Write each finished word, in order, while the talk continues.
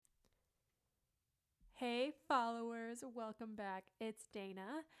Hey followers, welcome back. It's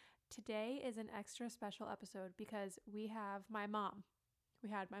Dana. Today is an extra special episode because we have my mom. We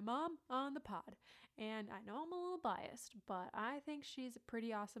had my mom on the pod, and I know I'm a little biased, but I think she's a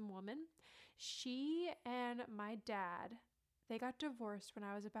pretty awesome woman. She and my dad, they got divorced when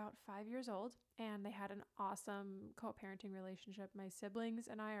I was about 5 years old, and they had an awesome co-parenting relationship. My siblings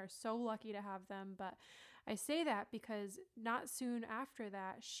and I are so lucky to have them, but I say that because not soon after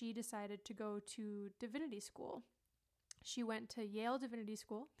that, she decided to go to divinity school. She went to Yale Divinity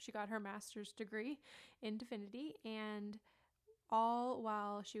School. She got her master's degree in divinity, and all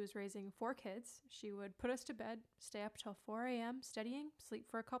while she was raising 4 kids. She would put us to bed, stay up till 4 a.m. studying, sleep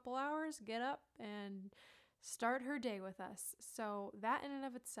for a couple hours, get up, and start her day with us. So that in and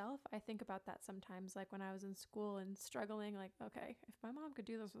of itself, I think about that sometimes, like when I was in school and struggling, like, okay, if my mom could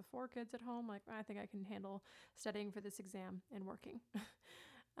do this with 4 kids at home, like I think I can handle studying for this exam and working.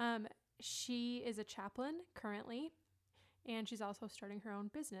 um, she is a chaplain currently, and she's also starting her own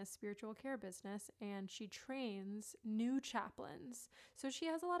business, spiritual care business, and she trains new chaplains. So she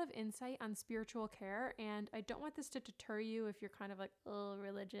has a lot of insight on spiritual care, and I don't want this to deter you if you're kind of like, oh,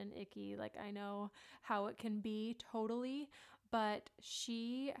 religion, icky. Like, I know how it can be totally, but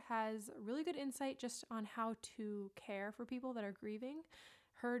she has really good insight just on how to care for people that are grieving.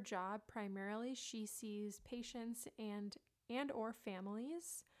 Her job primarily, she sees patients and or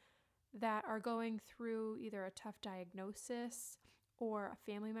families that are going through either a tough diagnosis or a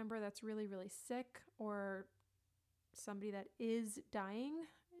family member that's really, really sick or somebody that is dying.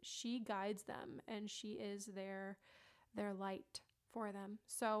 She guides them and she is their light for them.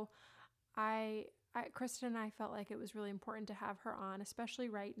 So Kristen and I felt like it was really important to have her on, especially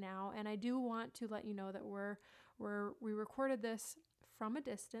right now. And I do want to let you know that we recorded this from a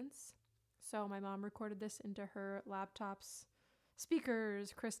distance. So my mom recorded this into her laptop's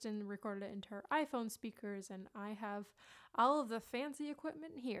speakers. Kristen recorded it into her iPhone speakers, and I have all of the fancy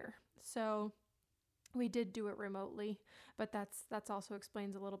equipment here. So we did do it remotely, but that's also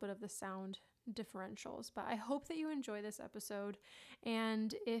explains a little bit of the sound differentials. But I hope that you enjoy this episode,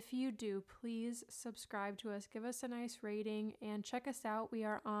 and if you do, please subscribe to us, give us a nice rating, and check us out. We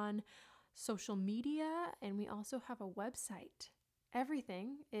are on social media, and we also have a website.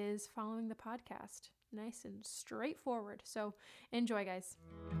 Everything is following the podcast, nice and straightforward. So enjoy, guys.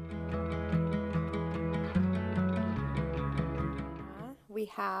 We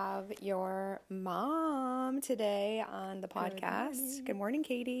have your mom today on the podcast. Good morning,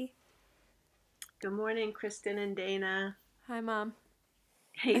 Katie. Good morning, Kristen and Dana. Hi, Mom.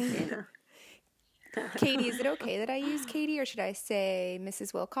 Hey, Dana. Katie, is it okay that I use Katie, or should I say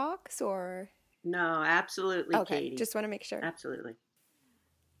Mrs. Wilcox, or? No, absolutely, Okay, Katie. just want to make sure. Absolutely.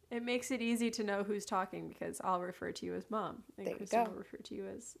 It makes it easy to know who's talking because I'll refer to you as Mom, and There you Kristen go. will refer to you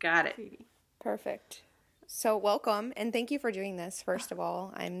as Got it. Katie. Perfect. So welcome, and thank you for doing this, first of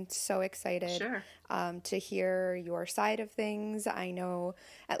all. I'm so excited to hear your side of things. I know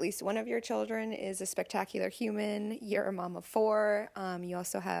at least one of your children is a spectacular human. You're a mom of 4. You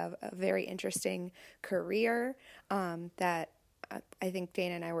also have a very interesting career that I think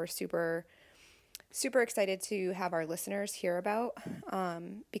Dana and I were super excited to have our listeners hear about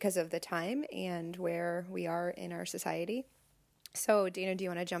because of the time and where we are in our society. So, Dana, do you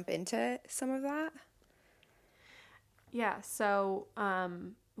want to jump into some of that? Yeah, so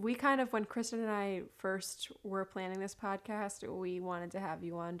we kind of, when Kristen and I first were planning this podcast, we wanted to have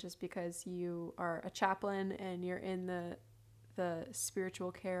you on just because you are a chaplain and you're in the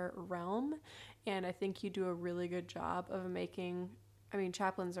spiritual care realm. And I think you do a really good job of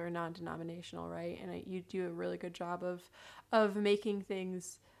chaplains are non-denominational, right? And you do a really good job of making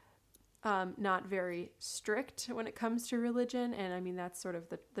things not very strict when it comes to religion. And I mean, that's sort of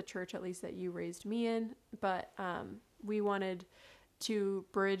the church, at least that you raised me in. But we wanted to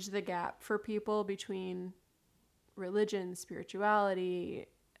bridge the gap for people between religion, spirituality,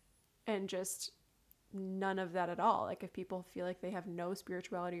 and just none of that at all. Like if people feel like they have no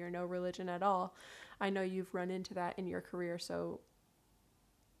spirituality or no religion at all, I know you've run into that in your career. So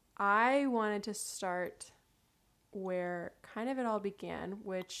I wanted to start where kind of it all began,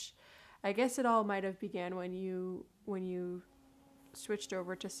 which I guess it all might have began when you switched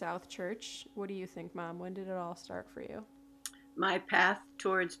over to South Church. What do you think, Mom? When did it all start for you? My path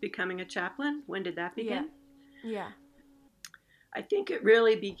towards becoming a chaplain, when did that begin? Yeah. I think it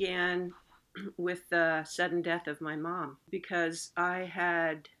really began with the sudden death of my mom because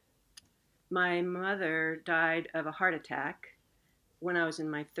my mother died of a heart attack when I was in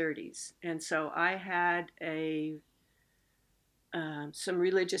my 30s. And so I had some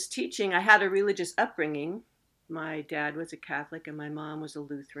religious teaching. I had a religious upbringing. My dad was a Catholic and my mom was a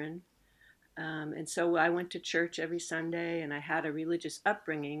Lutheran. And so I went to church every Sunday, and I had a religious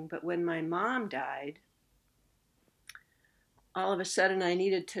upbringing. But when my mom died, all of a sudden I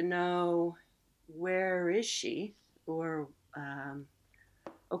needed to know, where is she? Or,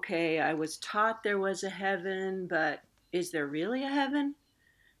 okay, I was taught there was a heaven, but is there really a heaven?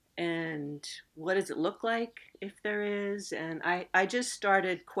 And what does it look like if there is? And I just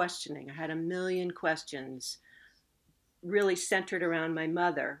started questioning. I had a million questions really centered around my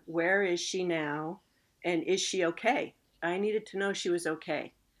mother. Where is she now? And is she okay? I needed to know she was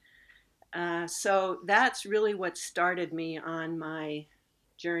okay. So that's really what started me on my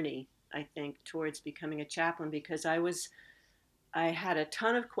journey, I think, towards becoming a chaplain, because I had a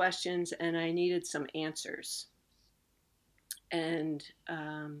ton of questions and I needed some answers. And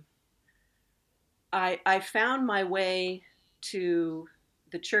I found my way to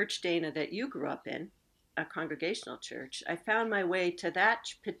the church, Dana, that you grew up in, a congregational church. I found my way to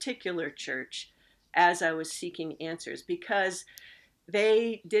that particular church as I was seeking answers, because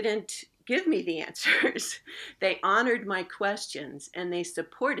they didn't give me the answers. They honored my questions and they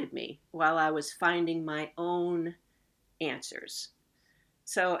supported me while I was finding my own answers.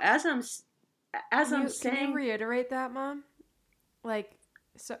 So can you reiterate that, Mom? Like,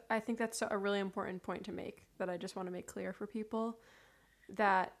 so I think that's a really important point to make, that I just want to make clear for people,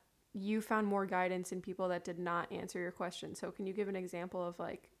 that you found more guidance in people that did not answer your question. So can you give an example of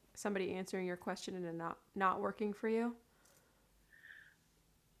like somebody answering your question and it not working for you?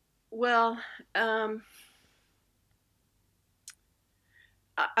 Well,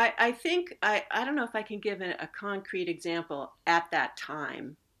 I think I don't know if I can give a concrete example at that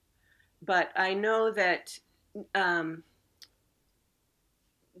time, but I know that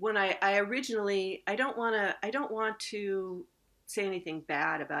when I originally, I don't want to say anything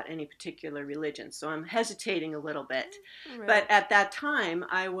bad about any particular religion, so I'm hesitating a little bit. Right. But at that time,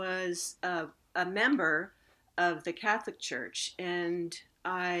 I was a member of the Catholic Church, and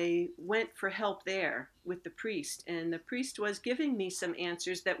I went for help there with the priest, and the priest was giving me some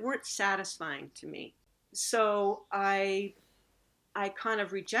answers that weren't satisfying to me. So I kind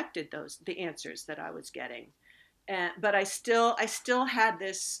of rejected the answers that I was getting. But I still had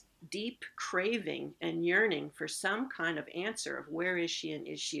this deep craving and yearning for some kind of answer of where is she and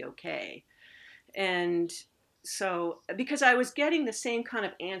is she okay? And so, because I was getting the same kind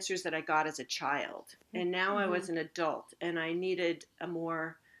of answers that I got as a child, and now I was an adult, and I needed a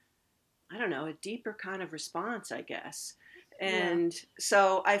more, I don't know, a deeper kind of response, I guess. And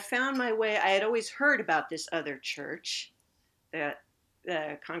so I found my way. I had always heard about this other church, the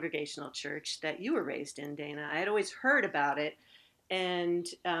congregational church that you were raised in, Dana. I had always heard about it, and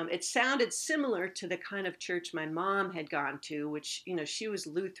it sounded similar to the kind of church my mom had gone to, which, you know, she was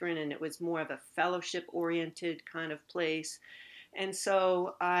Lutheran, and it was more of a fellowship-oriented kind of place. And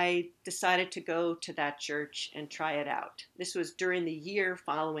so I decided to go to that church and try it out. This was during the year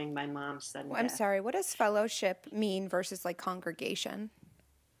following my mom's sudden death. I'm sorry, what does fellowship mean versus like congregation?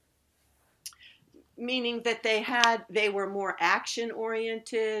 Meaning that they were more action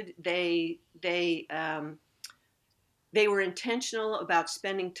oriented. They were intentional about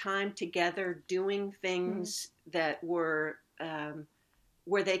spending time together, doing things that were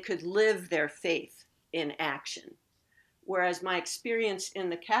where they could live their faith in action. Whereas my experience in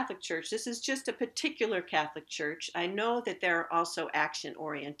the Catholic Church, this is just a particular Catholic Church. I know that there are also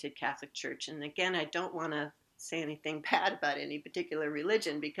action-oriented Catholic Church. And again, I don't want to say anything bad about any particular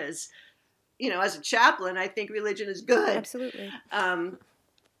religion, because, you know, as a chaplain, I think religion is good. Absolutely.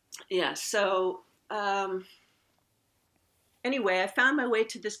 So anyway, I found my way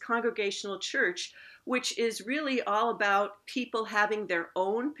to this congregational church, which is really all about people having their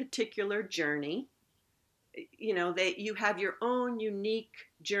own particular journey. You know, you have your own unique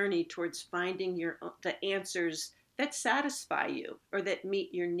journey towards finding the answers that satisfy you or that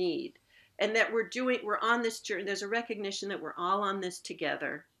meet your need. And that we're on this journey. There's a recognition that we're all on this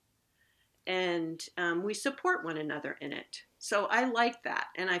together. And we support one another in it. So I liked that,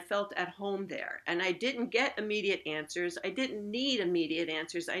 and I felt at home there. And I didn't get immediate answers. I didn't need immediate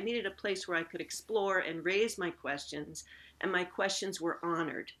answers. I needed a place where I could explore and raise my questions, and my questions were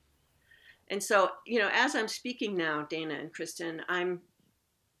honored. And so, you know, as I'm speaking now, Dana and Kristen, I'm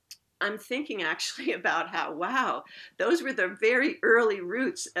thinking actually about how, wow, those were the very early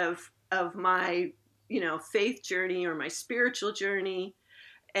roots of my, you know, faith journey or my spiritual journey,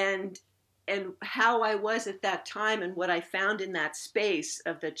 and how I was at that time, and what I found in that space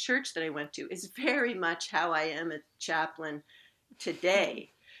of the church that I went to is very much how I am a chaplain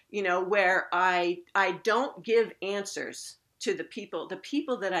today. You know, where I don't give answers to the people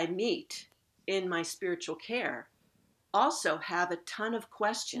that I meet in my spiritual care also have a ton of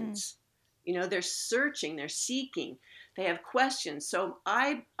questions They're searching, they're seeking, they have questions. So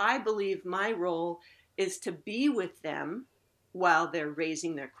I believe my role is to be with them while they're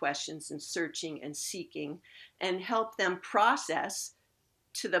raising their questions and searching and seeking, and help them process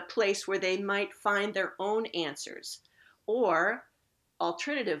to the place where they might find their own answers. Or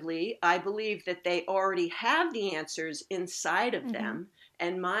alternatively, I believe that they already have the answers inside of them,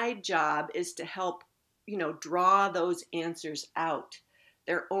 and my job is to help, draw those answers out,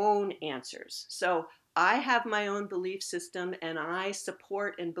 their own answers. So I have my own belief system, and I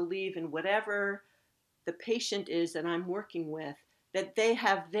support and believe in whatever the patient is that I'm working with, that they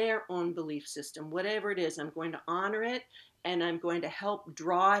have their own belief system. Whatever it is, I'm going to honor it, and I'm going to help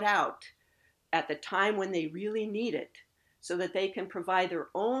draw it out at the time when they really need it, so that they can provide their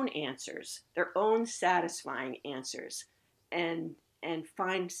own answers, their own satisfying answers, and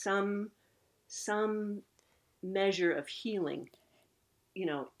find some measure of healing,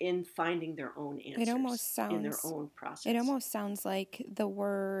 in finding their own answers. In their own process. It almost sounds like the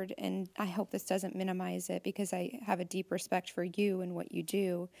word, and I hope this doesn't minimize it because I have a deep respect for you and what you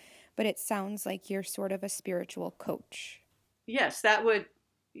do, but it sounds like you're sort of a spiritual coach. Yes, that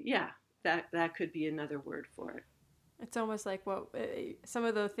could be another word for it. It's almost like some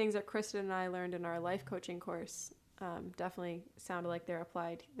of the things that Kristen and I learned in our life coaching course definitely sounded like they're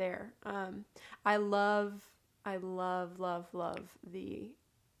applied there. I love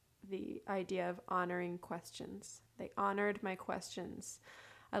the idea of honoring questions. They honored my questions.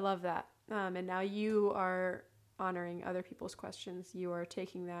 I love that. And now you are honoring other people's questions. You are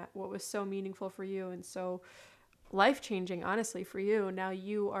taking that, what was so meaningful for you and so life-changing, honestly, for you, now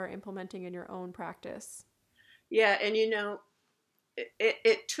you are implementing in your own practice. Yeah, and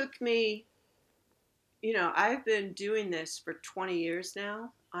it took me, I've been doing this for 20 years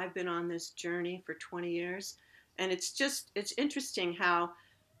now. I've been on this journey for 20 years. And it's interesting how,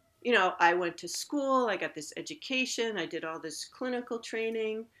 I went to school, I got this education, I did all this clinical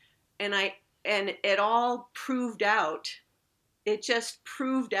training, and it all proved out. It just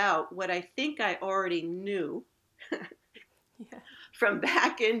proved out what I think I already knew from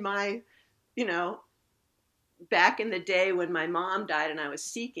back in my, back in the day when my mom died and I was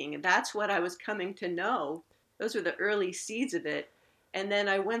seeking. And that's what I was coming to know. Those were the early seeds of it. And then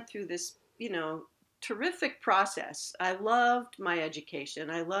I went through this, terrific process. I loved my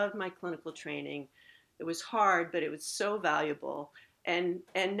education. I loved my clinical training. It was hard, but it was so valuable. And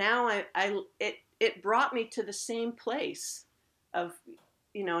now it brought me to the same place of,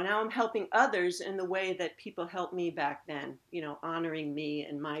 now I'm helping others in the way that people helped me back then, honoring me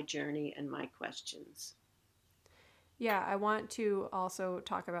and my journey and my questions. Yeah, I want to also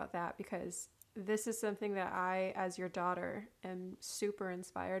talk about that because this is something that I, as your daughter, am super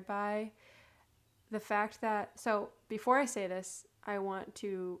inspired by. The fact that, so before I say this, I want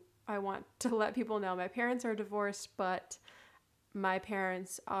to let people know my parents are divorced, but my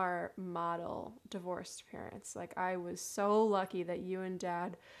parents are model divorced parents. Like, I was so lucky that you and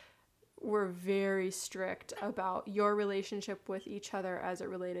Dad were very strict about your relationship with each other as it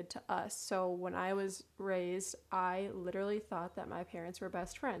related to us. So when I was raised, I literally thought that my parents were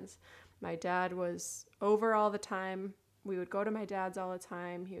best friends. My dad was over all the time. We would go to my dad's all the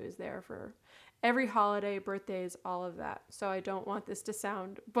time. He was there for every holiday, birthdays, all of that. So I don't want this to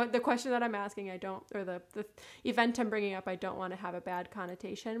sound, but the question that I'm asking, the event I'm bringing up, I don't want to have a bad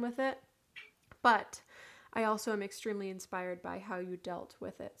connotation with it. But I also am extremely inspired by how you dealt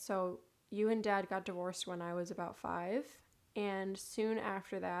with it. So you and Dad got divorced when I was about 5. And soon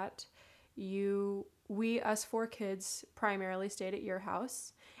after that, us 4 kids primarily stayed at your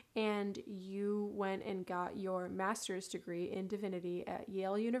house. And you went and got your master's degree in divinity at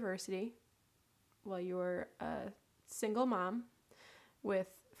Yale University. Well, you were a single mom with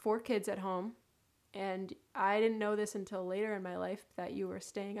 4 kids at home, and I didn't know this until later in my life that you were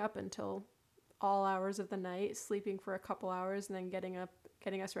staying up until all hours of the night, sleeping for a couple hours, and then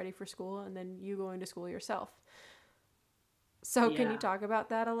getting us ready for school, and then you going to school yourself. So Can you talk about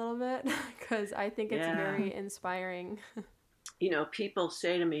that a little bit? Because I think it's very inspiring. People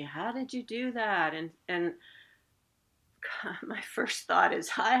say to me, how did you do that? And my first thought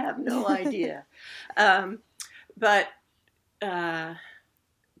is, I have no idea. But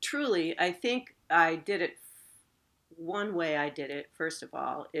truly, I think I did it. One way I did it, first of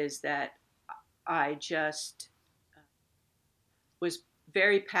all, is that I just was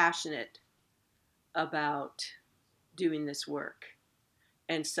very passionate about doing this work.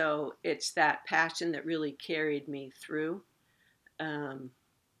 And so it's that passion that really carried me through,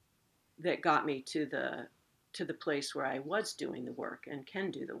 that got me to the place where I was doing the work and can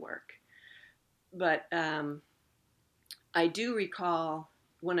do the work. But I do recall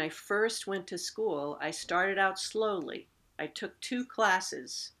when I first went to school, I started out slowly. I took 2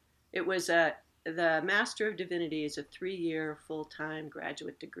 classes. It was the Master of Divinity is a 3-year full-time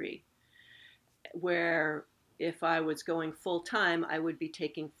graduate degree, where if I was going full-time, I would be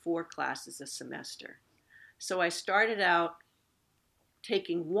taking 4 classes a semester. So I started out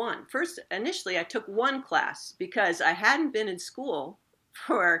taking one. First, initially, I took 1 class because I hadn't been in school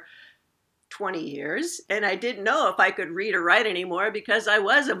for 20 years and I didn't know if I could read or write anymore because I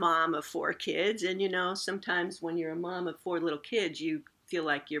was a mom of 4 kids. And, sometimes when you're a mom of 4 little kids, you feel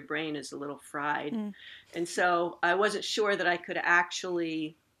like your brain is a little fried. And so I wasn't sure that I could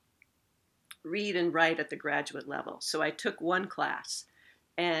actually read and write at the graduate level. So I took 1 class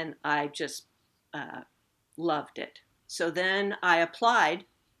and I just loved it. So then I applied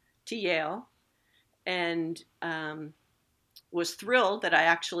to Yale and was thrilled that I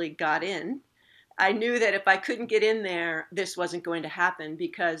actually got in. I knew that if I couldn't get in there, this wasn't going to happen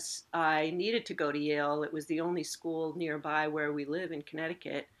because I needed to go to Yale. It was the only school nearby where we live in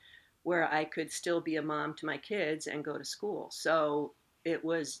Connecticut where I could still be a mom to my kids and go to school. So it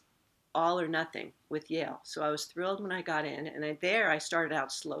was all or nothing with Yale. So I was thrilled when I got in. And there I started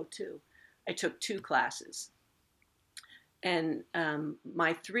out slow too. I took 2 classes. And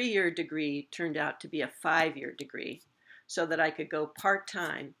my 3-year degree turned out to be a 5-year degree so that I could go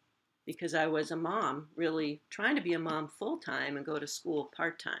part-time because I was a mom, really trying to be a mom full-time and go to school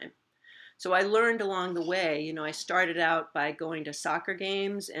part-time. So I learned along the way. I started out by going to soccer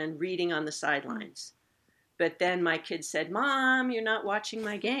games and reading on the sidelines. But then my kids said, "Mom, you're not watching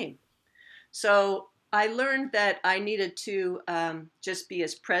my game." So I learned that I needed to just be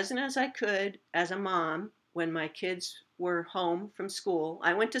as present as I could as a mom when my kids were home from school.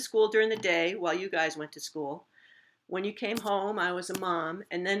 I went to school during the day while you guys went to school. When you came home, I was a mom.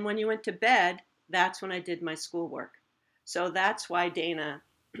 And then when you went to bed, that's when I did my schoolwork. So that's why, Dana,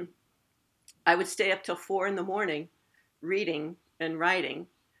 I would stay up till 4 a.m. reading and writing.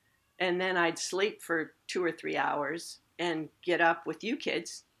 And then I'd sleep for 2 or 3 hours and get up with you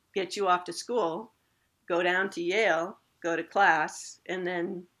kids, get you off to school, go down to Yale, go to class. And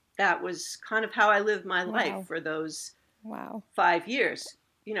then that was kind of how I lived my life for those 5 years.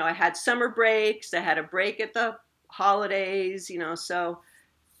 I had summer breaks. I had a break at the holidays,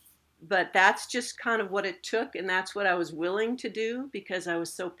 but that's just kind of what it took. And that's what I was willing to do because I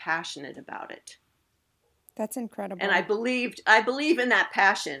was so passionate about it. That's incredible. And I believe in that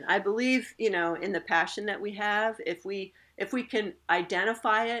passion. I believe, in the passion that we have. If we can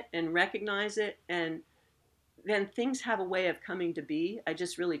identify it and recognize it, and then things have a way of coming to be. I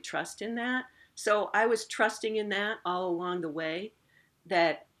just really trust in that. So I was trusting in that all along the way,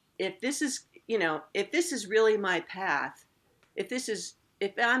 that if this is really my path, if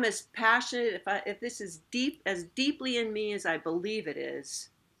I'm as passionate, if this is as deeply in me as I believe it is,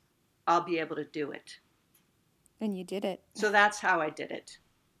 I'll be able to do it. And you did it. So that's how I did it.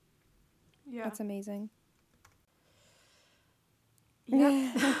 Yeah. That's amazing.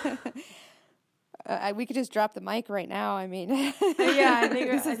 Yeah. We could just drop the mic right now. I mean, yeah, I think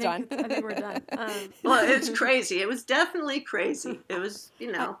we're done. Well, it's crazy. It was definitely crazy. It was,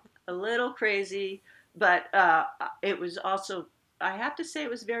 a little crazy, but it was also, I have to say, it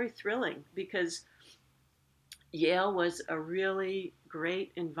was very thrilling because Yale was a really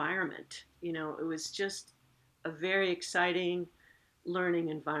great environment. It was just a very exciting learning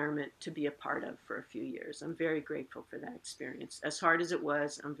environment to be a part of for a few years. I'm very grateful for that experience. As hard as it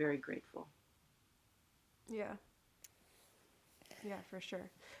was, I'm very grateful. Yeah. Yeah, for sure.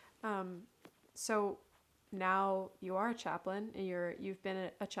 So now you are a chaplain and you've been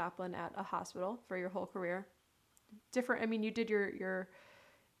a chaplain at a hospital for your whole career. You did your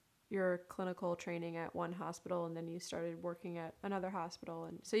clinical training at one hospital and then you started working at another hospital.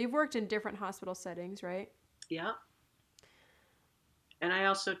 And so you've worked in different hospital settings, right? Yeah. And I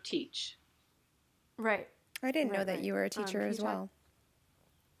also teach. Right. I didn't know that you were a teacher as well.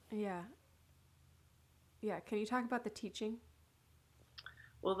 Yeah. Yeah. Can you talk about the teaching?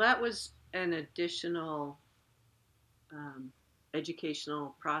 Well, that was an additional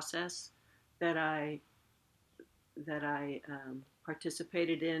educational process that I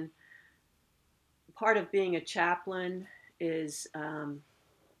participated in. Part of being a chaplain is,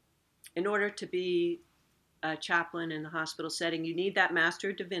 in order to be a chaplain in the hospital setting, you need that Master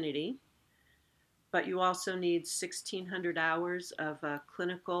of Divinity, but you also need 1,600 hours of a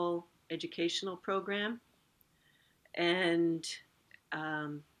clinical educational program. And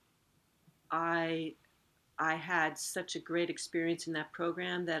I had such a great experience in that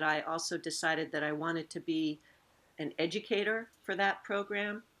program that I also decided that I wanted to be an educator for that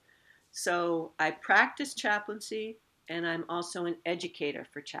program. So I practiced chaplaincy and I'm also an educator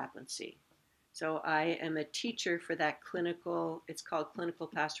for chaplaincy. So I am a teacher for that it's called clinical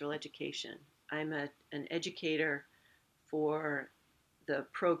pastoral education. I'm an educator for the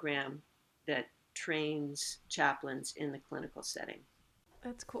program that trains chaplains in the clinical setting.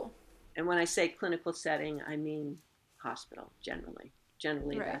 That's cool. And when I say clinical setting, I mean hospital generally.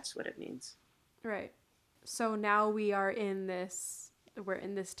 Generally, right. That's what it means. Right. So now we're in this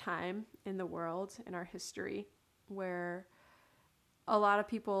time in the world, in our history, where a lot of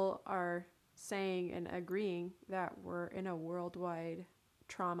people are saying and agreeing that we're in a worldwide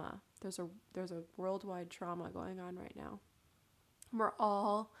trauma. There's a worldwide trauma going on right now. We're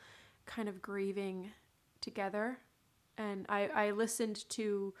all kind of grieving together. And I listened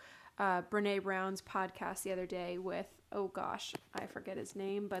to Brene Brown's podcast the other day with, oh gosh, I forget his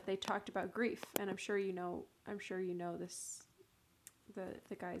name, but they talked about grief, and I'm sure you know this,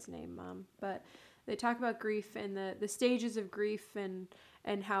 the guy's name, Mom. But they talk about grief and the stages of grief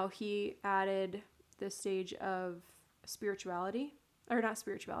and how he added the stage of spirituality, or not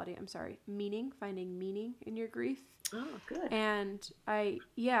spirituality, I'm sorry, finding meaning in your grief. Oh, good. And I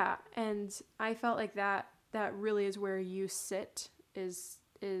felt like that really is where you sit, is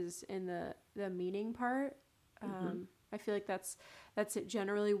in the meaning part. Mm-hmm. I feel like that's it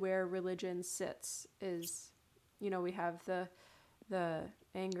generally where religion sits, is, we have the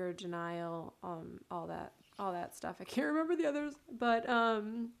anger, denial, all that stuff. I can't remember the others, but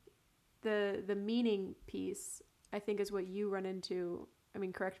the meaning piece, I think, is what you run into. I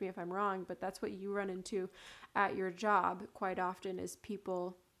mean, correct me if I'm wrong, but that's what you run into at your job quite often, is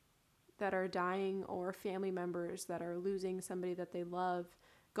people that are dying or family members that are losing somebody that they love,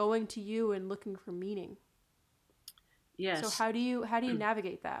 going to you and looking for meaning. Yes. So how do you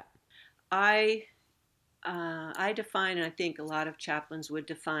navigate that? I define, and I think a lot of chaplains would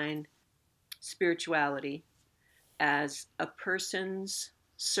define, spirituality as a person's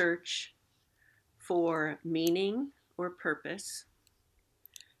search for meaning or purpose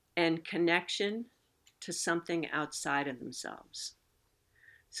and connection to something outside of themselves.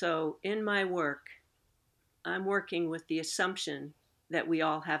 So in my work, I'm working with the assumption that we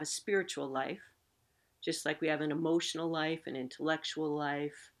all have a spiritual life, just like we have an emotional life, an intellectual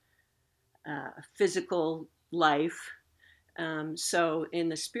life, a physical life. So in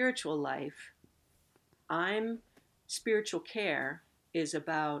the spiritual life, spiritual care is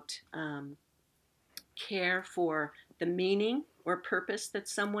about care for the meaning or purpose that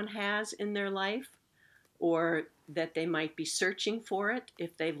someone has in their life, or that they might be searching for it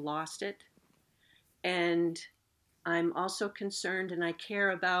if they've lost it. And I'm also concerned, and I care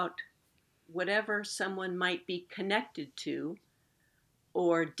about whatever someone might be connected to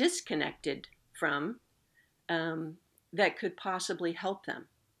or disconnected from, that could possibly help them.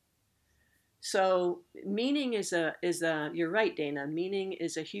 So meaning is you're right, Dana, meaning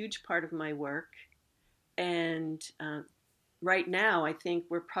is a huge part of my work. And right now, I think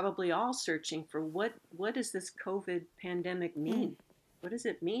we're probably all searching for what does this COVID pandemic mean? What does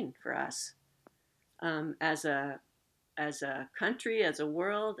it mean for us as a country, as a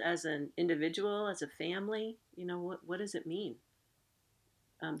world, as an individual, as a family? What does it mean?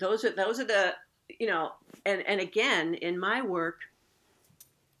 Those are the, and again, in my work,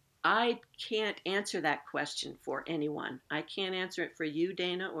 I can't answer that question for anyone. I can't answer it for you,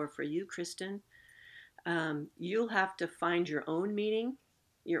 Dana, or for you, Kristen. You'll have to find your own meaning,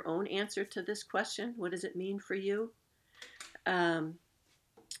 your own answer to this question. What does it mean for you?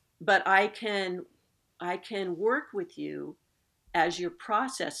 But I can work with you as you're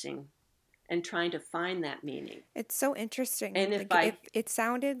processing and trying to find that meaning. It's so interesting. And it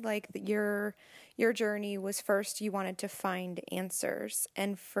sounded like your journey was, first you wanted to find answers.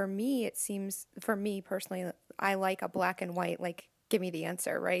 And for me, it seems, for me personally, I like a black and white, like, give me the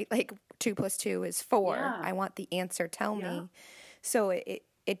answer, right? Like 2 + 2 is 4. Yeah. I want the answer. Tell me. So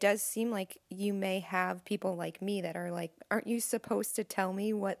it does seem like you may have people like me that are like, aren't you supposed to tell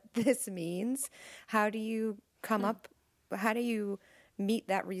me what this means? How do you how do you meet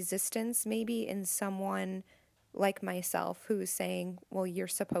that resistance maybe in someone like myself who's saying, well, you're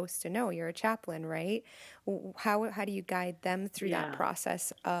supposed to know, you're a chaplain, right? How do you guide them through that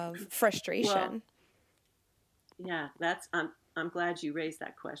process of frustration? Well, I'm glad you raised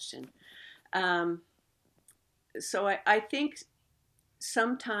that question. So I think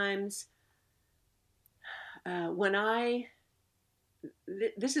sometimes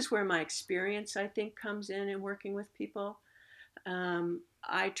this is where my experience, I think, comes in working with people.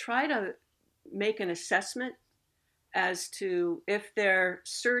 I try to make an assessment as to if their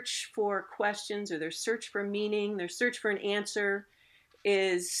search for questions or their search for meaning, their search for an answer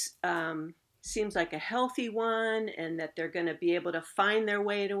is seems like a healthy one and that they're going to be able to find their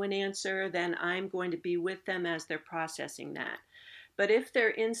way to an answer, then I'm going to be with them as they're processing that. But if they're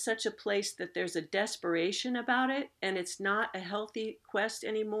in such a place that there's a desperation about it and it's not a healthy quest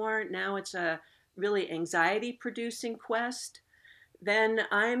anymore, now it's a really anxiety producing quest, then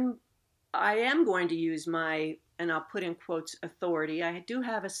I am going to use my, and I'll put in quotes, authority. I do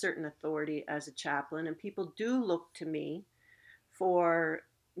have a certain authority as a chaplain, and people do look to me for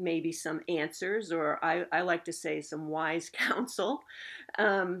maybe some answers, or I like to say some wise counsel.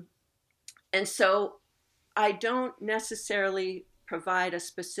 And so I don't necessarily provide a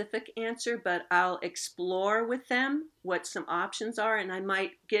specific answer, but I'll explore with them what some options are, and I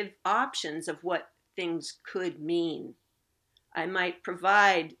might give options of what things could mean. I might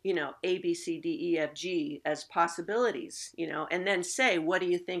provide, A, B, C, D, E, F, G as possibilities, and then say, what do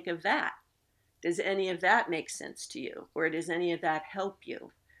you think of that? Does any of that make sense to you? Or does any of that help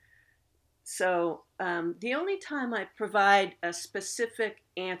you? So the only time I provide a specific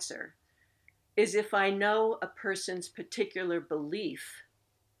answer is if I know a person's particular belief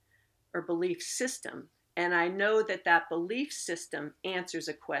or belief system, and I know that that belief system answers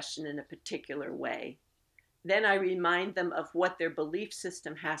a question in a particular way. Then I remind them of what their belief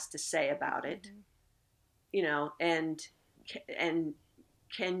system has to say about it, and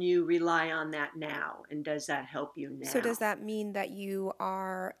can you rely on that now? And does that help you now? So does that mean that you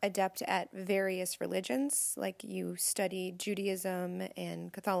are adept at various religions, like you study Judaism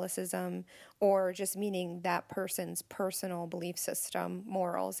and Catholicism, or just meaning that person's personal belief system,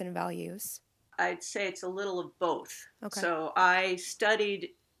 morals, and values? I'd say it's a little of both. Okay. So I studied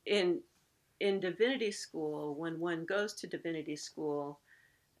in divinity school. When one goes to divinity school,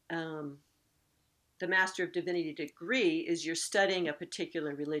 the Master of Divinity degree is you're studying a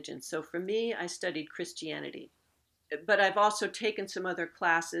particular religion. So for me, I studied Christianity, but I've also taken some other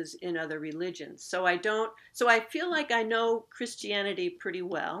classes in other religions. So I feel like I know Christianity pretty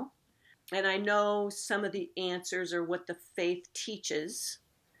well, and I know some of the answers or what the faith teaches.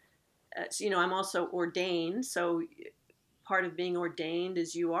 I'm also ordained, so part of being ordained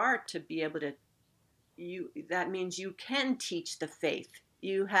is you are to be able to, that means you can teach the faith.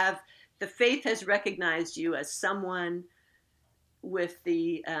 The faith has recognized you as someone with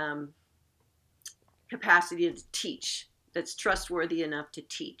the capacity to teach, that's trustworthy enough to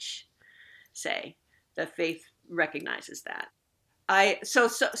teach, say. The faith recognizes that. So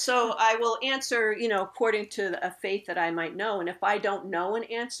I will answer, according to a faith that I might know. And if I don't know an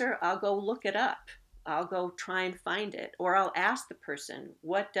answer, I'll go look it up. I'll go try and find it. Or I'll ask the person,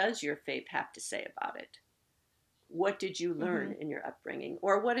 what does your faith have to say about it? What did you learn in your upbringing?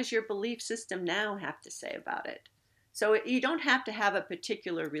 Or what does your belief system now have to say about it? So you don't have to have a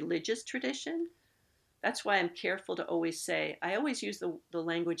particular religious tradition. That's why I'm careful to always say, I always use the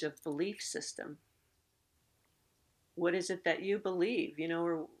language of belief system. What is it that you believe,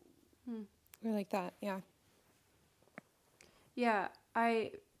 or... I like that, yeah. Yeah,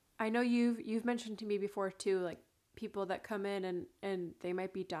 I know you've mentioned to me before too, like people that come in and they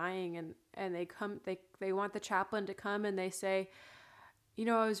might be dying and they want the chaplain to come and they say,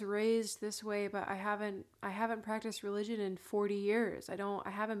 I was raised this way, but I haven't practiced religion in 40 years. I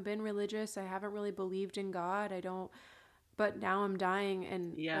haven't been religious. I haven't really believed in God. But now I'm dying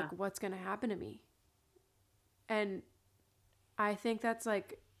and like, what's going to happen to me? And I think that's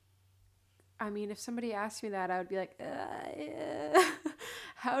like, if somebody asked me that, I would be like,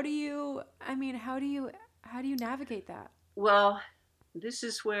 how do you navigate that? Well, this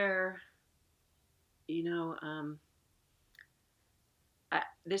is where,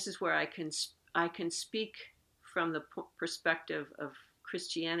 this is where I can speak from the perspective of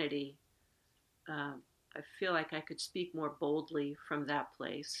Christianity. I feel like I could speak more boldly from that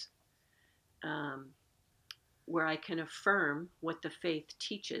place, where I can affirm what the faith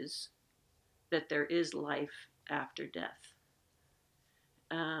teaches, that there is life after death.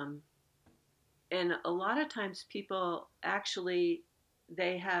 And a lot of times people actually,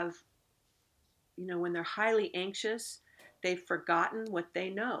 they have, when they're highly anxious, they've forgotten what they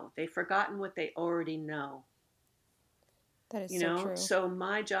know. They've forgotten what they already know. That is so true. So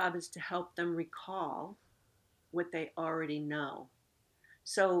my job is to help them recall what they already know.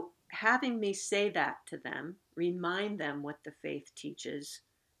 So having me say that to them, remind them what the faith teaches,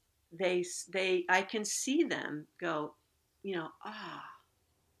 I can see them go,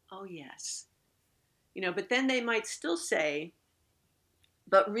 oh yes. But then they might still say,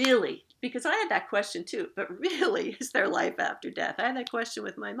 but really, because I had that question too, but really, is there life after death? I had that question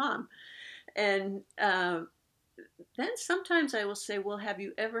with my mom. And then sometimes I will say, well, have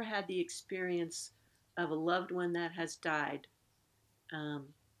you ever had the experience of a loved one that has died?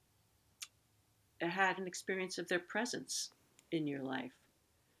 had an experience of their presence in your life?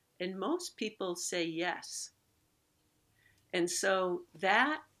 And most people say yes. And so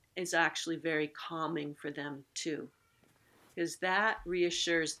that is actually very calming for them too, because that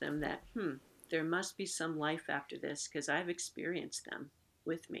reassures them that, there must be some life after this because I've experienced them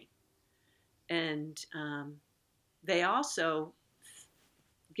with me. And they also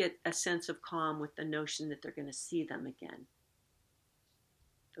get a sense of calm with the notion that they're going to see them again,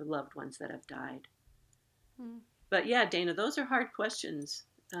 the loved ones that have died. But yeah, Dana, those are hard questions.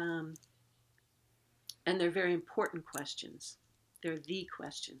 And they're very important questions. They're the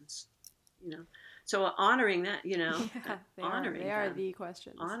questions, So honoring that, Yeah, honoring they are the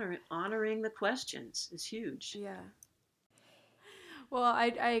questions. Honoring the questions is huge. Yeah. Well,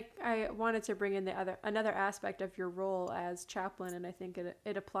 I wanted to bring in another aspect of your role as chaplain, and I think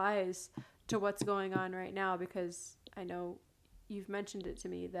it applies to what's going on right now, because I know you've mentioned it to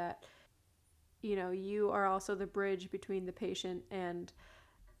me that you are also the bridge between the patient and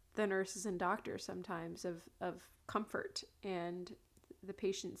the nurses and doctors sometimes of comfort and the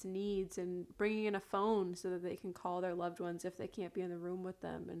patient's needs, and bringing in a phone so that they can call their loved ones if they can't be in the room with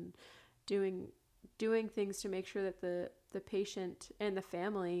them, and doing things to make sure that the patient and the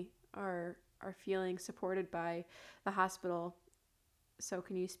family are feeling supported by the hospital. So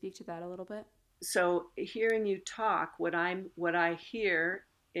can you speak to that a little bit? So hearing you talk, what I hear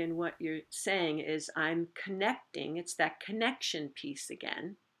in what you're saying is I'm connecting. It's that connection piece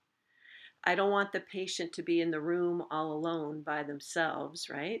again. I don't want the patient to be in the room all alone by themselves,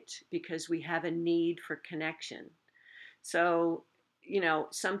 right? Because we have a need for connection. So,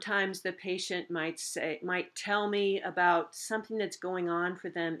 sometimes the patient might tell me about something that's going on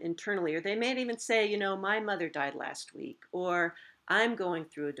for them internally, or they may even say, my mother died last week, or I'm going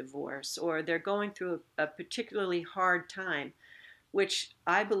through a divorce, or they're going through a particularly hard time, which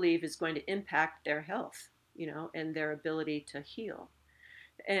I believe is going to impact their health, and their ability to heal.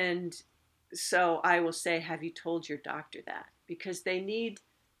 And so I will say, have you told your doctor that? Because they need,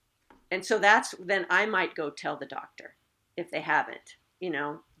 and so then I might go tell the doctor if they haven't,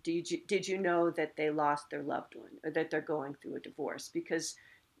 did you know that they lost their loved one, or that they're going through a divorce? Because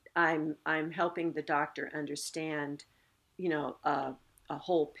I'm helping the doctor understand, a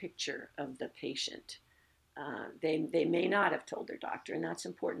whole picture of the patient. They may not have told their doctor, and that's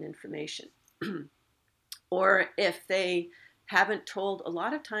important information. Or if they haven't told, a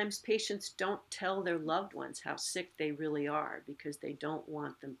lot of times patients don't tell their loved ones how sick they really are because they don't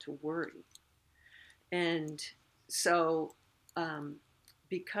want them to worry. And so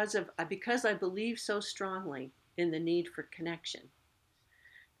because I believe so strongly in the need for connection,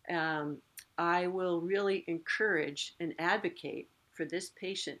 I will really encourage and advocate for this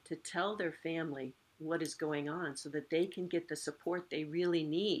patient to tell their family what is going on so that they can get the support they really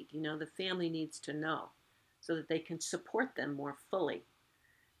need. The family needs to know so that they can support them more fully.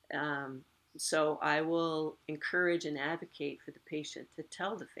 So I will encourage and advocate for the patient to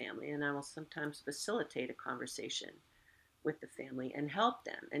tell the family, and I will sometimes facilitate a conversation with the family and help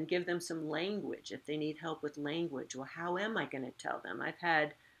them and give them some language if they need help with language. Well, how am I going to tell them? I've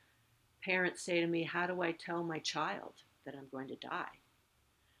had parents say to me, how do I tell my child that I'm going to die?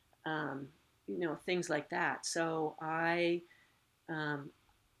 Things like that. So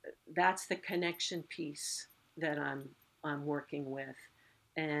that's the connection piece that I'm working with.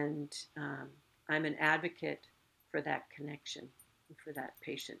 And I'm an advocate for that connection, for that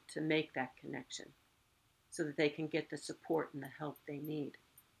patient to make that connection so that they can get the support and the help they need.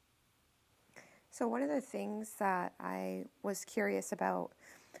 So one of the things that I was curious about,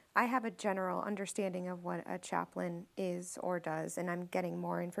 I have a general understanding of what a chaplain is or does, and I'm getting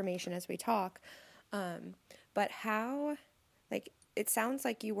more information as we talk. But how, it sounds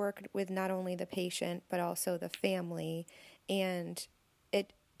like you work with not only the patient, but also the family. And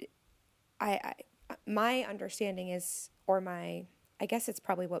my understanding is, I guess it's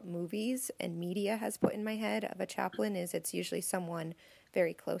probably what movies and media has put in my head of a chaplain, is it's usually someone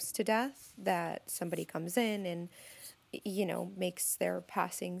very close to death, that somebody comes in and, makes their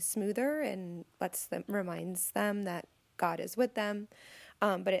passing smoother and reminds them that God is with them.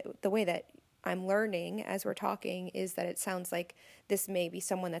 But the way that I'm learning as we're talking is that it sounds like this may be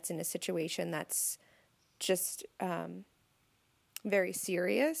someone that's in a situation that's just very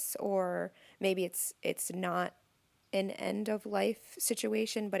serious, or maybe it's not an end of life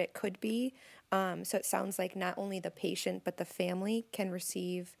situation, but it could be. So it sounds like not only the patient, but the family can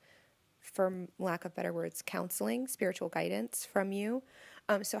receive, for lack of better words, counseling, spiritual guidance from you.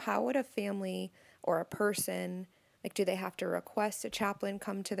 So how would a family or a person, do they have to request a chaplain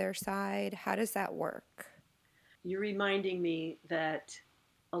come to their side? How does that work? You're reminding me that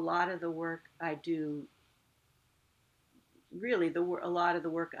a lot of the work I do, really a lot of the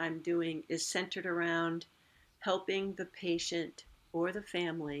work I'm doing is centered around helping the patient or the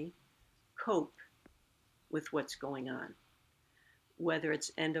family cope with what's going on, whether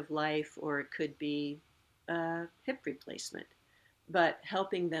it's end of life or it could be a hip replacement, but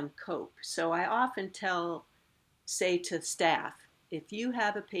helping them cope. So I often say to staff, if you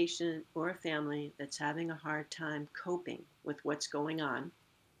have a patient or a family that's having a hard time coping with what's going on,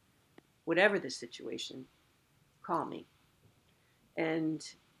 whatever the situation, call me. And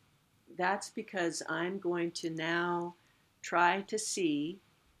that's because I'm going to now try to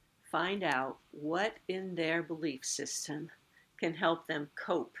find out what in their belief system can help them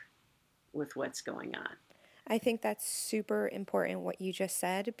cope with what's going on. I think that's super important what you just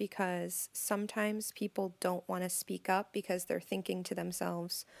said, because sometimes people don't want to speak up because they're thinking to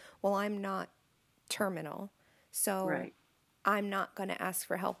themselves, well, I'm not terminal, so right. I'm not going to ask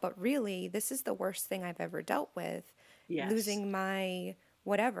for help. But really, this is the worst thing I've ever dealt with. Yes. Losing my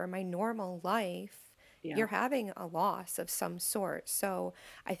normal life. Yeah. You're having a loss of some sort. So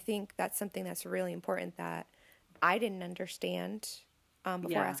I think that's something that's really important that I didn't understand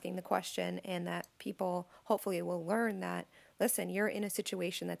before asking the question, and that people hopefully will learn that, listen, you're in a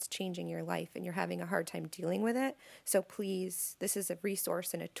situation that's changing your life and you're having a hard time dealing with it. So please, this is a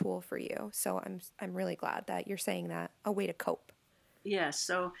resource and a tool for you. So I'm really glad that you're saying that, a way to cope. Yes.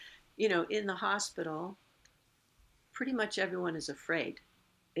 So, in the hospital, pretty much everyone is afraid.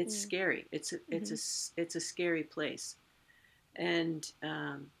 It's scary. It's a scary place. And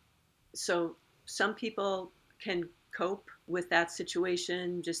so some people can cope with that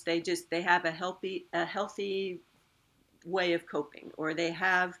situation. They have a healthy way of coping, or they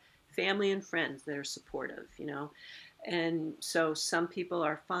have family and friends that are supportive, And so some people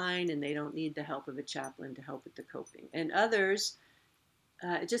are fine and they don't need the help of a chaplain to help with the coping. And others,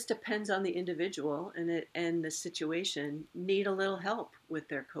 it just depends on the individual and the situation, need a little help with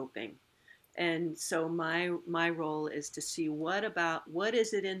their coping. And so my role is to see what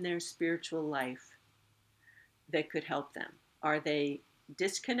is it in their spiritual life that could help them. Are they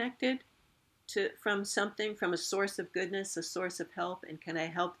disconnected from something, from a source of goodness, a source of help, and can I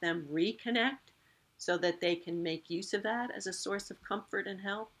help them reconnect so that they can make use of that as a source of comfort and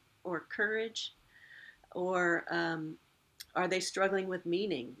help or courage? Or are they struggling with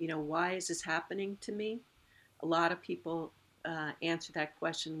meaning? Why is this happening to me? A lot of people answer that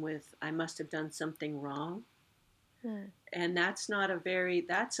question with, I must have done something wrong. And that's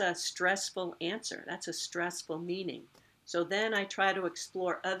a stressful answer. That's a stressful meaning. So then I try to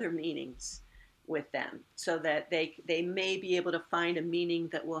explore other meanings with them so that they may be able to find a meaning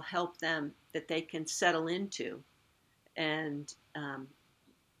that will help them, that they can settle into and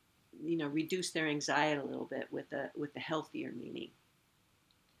reduce their anxiety a little bit with the healthier meaning.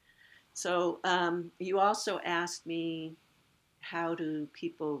 So you also asked me, how do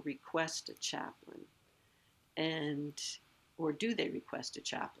people request a chaplain, or do they request a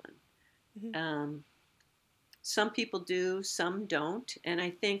chaplain? Mm-hmm. Some people do, some don't, and I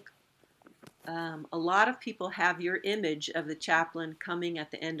think a lot of people have your image of the chaplain coming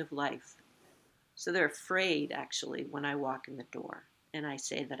at the end of life. So they're afraid, actually, when I walk in the door and I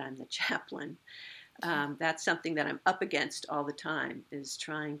say that I'm the chaplain. That's something that I'm up against all the time, is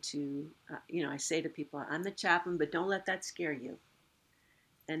trying to, I say to people, I'm the chaplain, but don't let that scare you.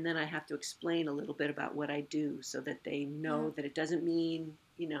 And then I have to explain a little bit about what I do so that they know that it doesn't mean,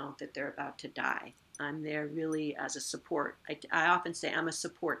 that they're about to die. I'm there really as a support. I often say I'm a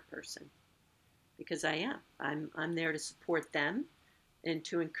support person, because I am. I'm there to support them and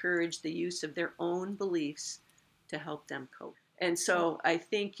to encourage the use of their own beliefs to help them cope. And so I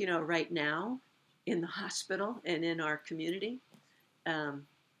think, right now in the hospital and in our community,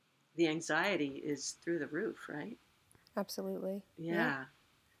 the anxiety is through the roof, right? Absolutely. Yeah.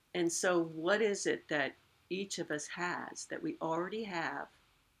 And so what is it that each of us has, that we already have,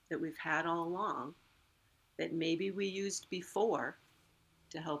 that we've had all along, that maybe we used before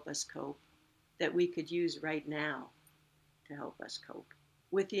to help us cope, that we could use right now to help us cope?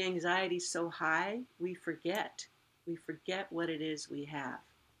 With the anxiety so high, we forget what it is we have.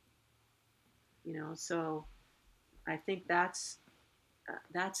 So I think that's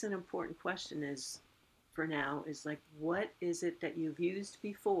an important question, for now, is like, what is it that you've used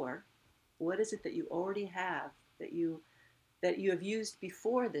before? What is it that you already have that you have used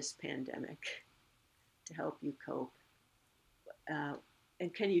before this pandemic to help you cope?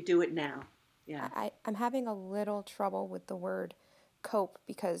 And can you do it now? Yeah. I'm having a little trouble with the word cope,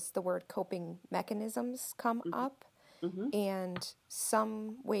 because the word coping mechanisms come up, and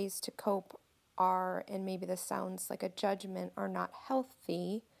some ways to cope are, and maybe this sounds like a judgment, are not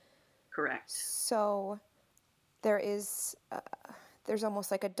healthy. Correct. So there's almost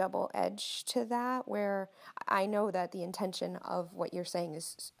like a double edge to that, where I know that the intention of what you're saying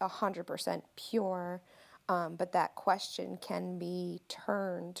is 100% pure, but that question can be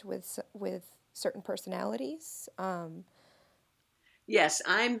turned with certain personalities. Yes,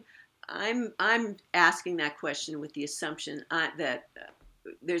 I'm asking that question with the assumption that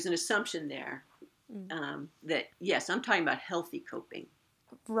there's an assumption there that, yes, I'm talking about healthy coping.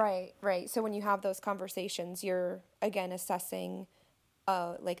 Right. So when you have those conversations, you're again assessing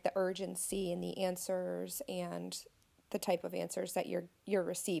like the urgency and the answers and the type of answers that you're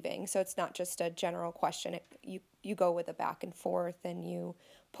receiving. So it's not just a general question. You go with a back and forth and you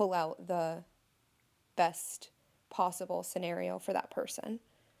pull out the best possible scenario for that person.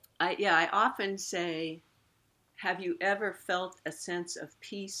 I often say, have you ever felt a sense of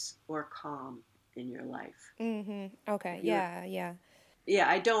peace or calm in your life? Mm-hmm. Okay. Yeah. Yeah,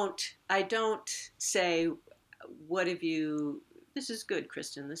 I don't say, what have you, this is good,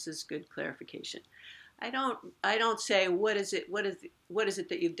 Kristen, this is good clarification. I don't say, what is it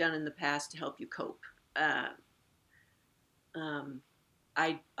that you've done in the past to help you cope? I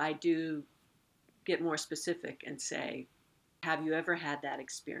do get more specific and say, have you ever had that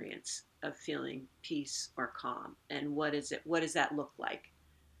experience of feeling peace or calm? And what does that look like?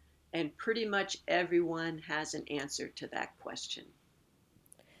 And pretty much everyone has an answer to that question.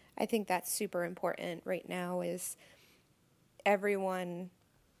 I think that's super important right now, is everyone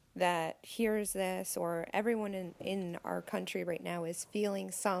that hears this, or everyone in our country right now, is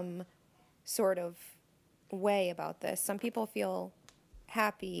feeling some sort of way about this. Some people feel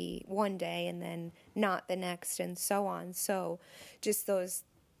happy one day and then not the next, and so on. So just those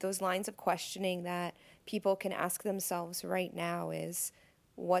lines of questioning that people can ask themselves right now is,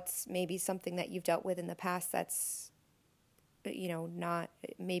 what's maybe something that you've dealt with in the past that's, not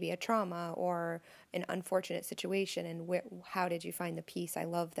maybe a trauma or an unfortunate situation, and how did you find the peace? I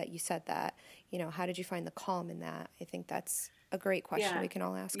love that you said that. How did you find the calm in that? I think that's a great question we can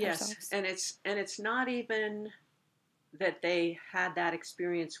all ask ourselves. Yes, and it's not even that they had that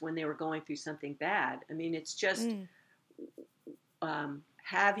experience when they were going through something bad. I mean, it's just,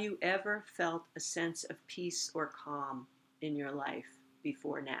 have you ever felt a sense of peace or calm in your life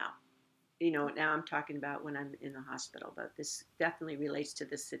before now? Now I'm talking about when I'm in the hospital, but this definitely relates to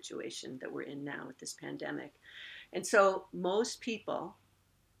this situation that we're in now with this pandemic. And so most people,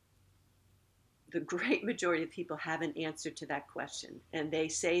 the great majority of people, have an answer to that question. And they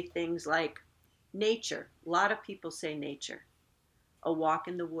say things like nature. A lot of people say nature. A walk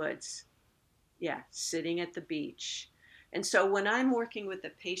in the woods. Yeah, sitting at the beach. And so when I'm working with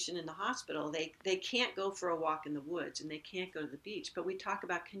a patient in the hospital, they can't go for a walk in the woods and they can't go to the beach. But we talk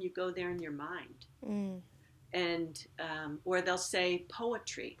about, can you go there in your mind? And or they'll say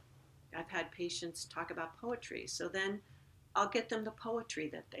poetry. I've had patients talk about poetry. So then I'll get them the poetry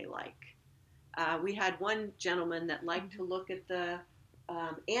that they like. We had one gentleman that liked to look at the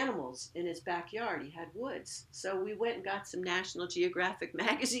animals in his backyard. He had woods. So we went and got some National Geographic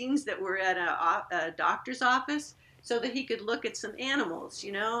magazines that were at a doctor's office so that he could look at some animals,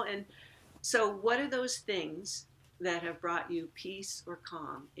 And so what are those things that have brought you peace or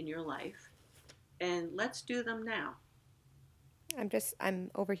calm in your life? And let's do them now.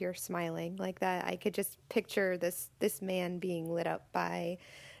 I'm over here smiling like that. I could just picture this man being lit up by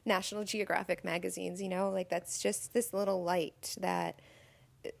National Geographic magazines, like that's just this little light that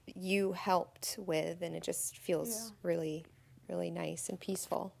you helped with, and it just feels really, really nice and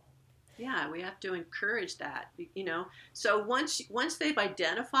peaceful. Yeah, we have to encourage that, So once they've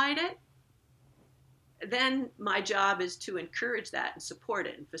identified it, then my job is to encourage that and support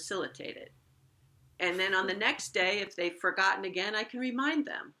it and facilitate it. And then on the next day, if they've forgotten again, I can remind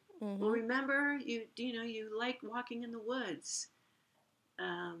them. Well, remember, you like walking in the woods.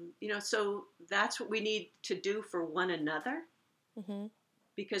 So that's what we need to do for one another,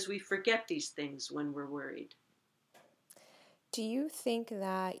 because we forget these things when we're worried. Do you think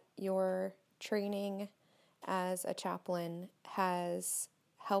that your training as a chaplain has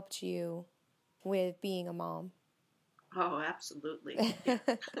helped you with being a mom? Oh, absolutely.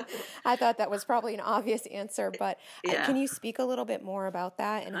 I thought that was probably an obvious answer, but can you speak a little bit more about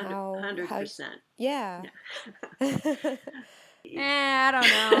that and 100%. Yeah. I don't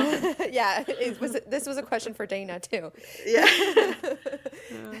know. Yeah, this was a question for Dana too. Yeah.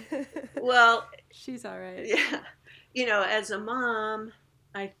 Well, she's all right. Yeah. As a mom,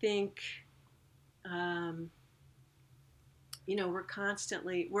 I think,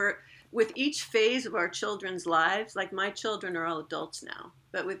 we're with each phase of our children's lives, like my children are all adults now,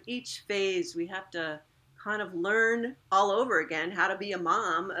 but with each phase we have to kind of learn all over again how to be a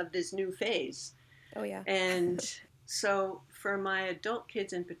mom of this new phase. Oh yeah. And so for my adult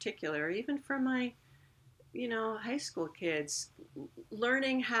kids in particular, even for my high school kids,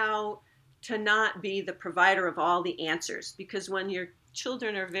 learning how to not be the provider of all the answers, because when your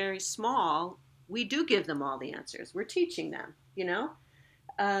children are very small, we do give them all the answers. We're teaching them,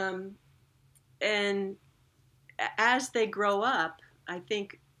 and as they grow up, I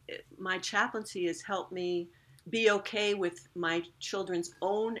think my chaplaincy has helped me be okay with my children's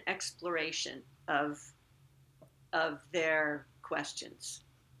own exploration of their questions,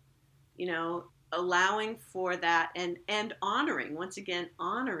 allowing for that, and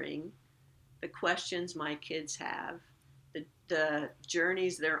honoring the questions my kids have, the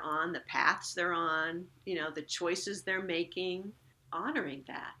journeys they're on, the paths they're on, the choices they're making, honoring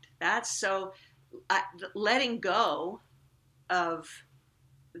that. That's so letting go of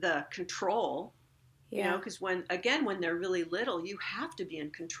the control, because when they're really little, you have to be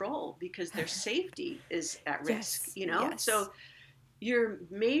in control because their safety is at risk, Yes. So you're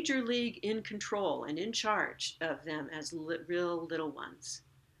major league in control and in charge of them as real little ones.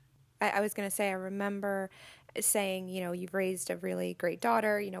 I was going to say, I remember saying, you've raised a really great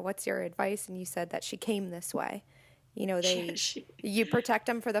daughter, what's your advice? And you said that she came this way. You protect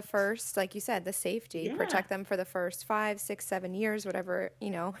them for the first, like you said, the safety, protect them for the first 5, 6, 7 years, whatever,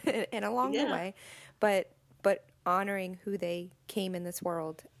 and along the way, but honoring who they came in this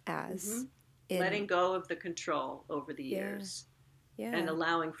world as. Letting go of the control over the years. Yeah. And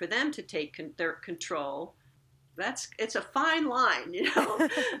allowing for them to take their control. It's a fine line,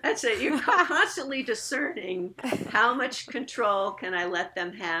 That's it. You're constantly discerning how much control can I let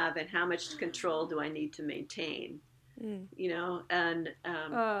them have and how much control do I need to maintain, and yeah.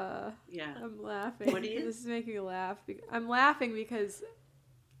 I'm laughing. What do you? This is making me laugh. I'm laughing because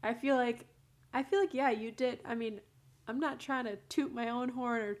I feel like, yeah, you did. I mean, I'm not trying to toot my own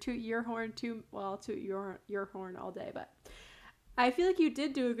horn or toot your horn toot your horn all day, but I feel like you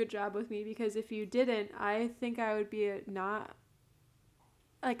did do a good job with me, because if you didn't, I think I would be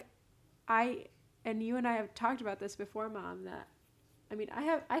and you and I have talked about this before, Mom, that,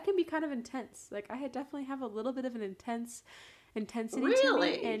 I can be kind of intense. Like, I definitely have a little bit of an intensity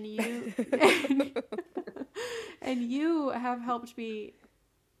really? to me, and you have helped me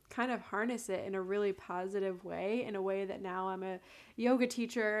kind of harness it in a really positive way, in a way that now I'm a yoga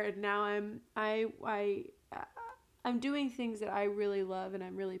teacher, and now I'm doing things that I really love and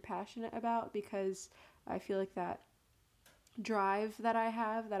I'm really passionate about, because I feel like that drive that I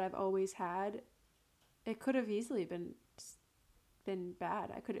have, that I've always had, it could have easily been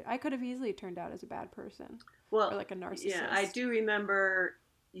bad. I could have easily turned out as a bad person, or like a narcissist. Yeah, I do remember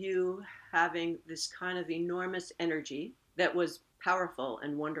you having this kind of enormous energy that was powerful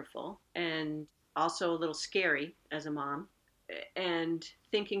and wonderful, and also a little scary as a mom. And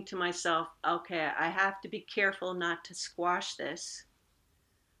thinking to myself, okay, I have to be careful not to squash this.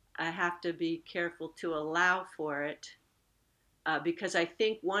 I have to be careful to allow for it, because I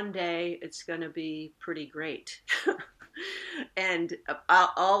think one day it's going to be pretty great. And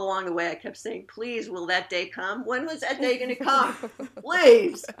all along the way, I kept saying, please, will that day come? When was that day going to come?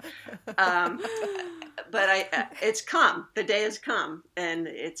 Please. But it's come. The day has come. And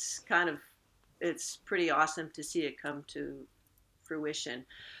it's pretty awesome to see it come to fruition.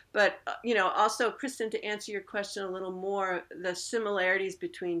 But, also, Kristen, to answer your question a little more, the similarities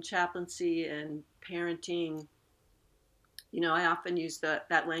between chaplaincy and parenting, I often use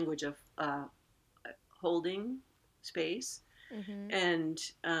that language of holding space. Mm-hmm. And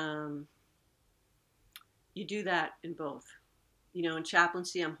you do that in both. In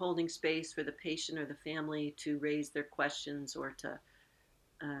chaplaincy, I'm holding space for the patient or the family to raise their questions or to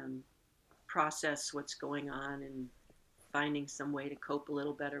process what's going on and finding some way to cope a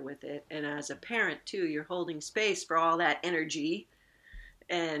little better with it. And as a parent, too, you're holding space for all that energy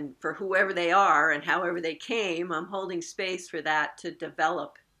and for whoever they are and however they came. I'm holding space for that to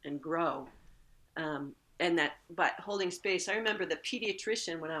develop and grow. But holding space, I remember the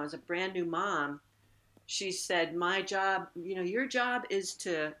pediatrician when I was a brand new mom, she said, my job, your job is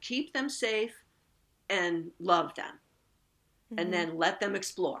to keep them safe and love them, mm-hmm. and then let them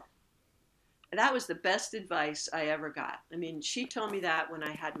explore. And that was the best advice I ever got. She told me that when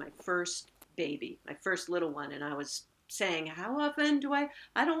I had my first baby, my first little one, and I was saying, how often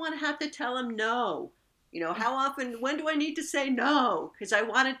I don't want to have to tell him no. How often, when do I need to say no? Because I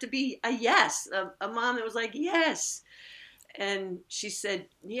wanted to be a yes, a mom that was like, yes. And she said,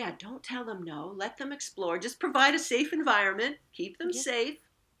 yeah, don't tell them no. Let them explore. Just provide a safe environment, keep them safe,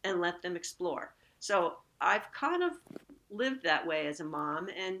 and let them explore. So I've kind of lived that way as a mom,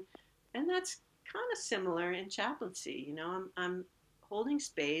 and that's kind of similar in chaplaincy. I'm holding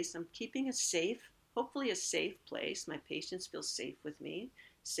space. I'm keeping a safe, hopefully a safe place. My patients feel safe with me,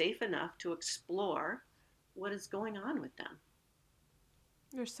 safe enough to explore what is going on with them.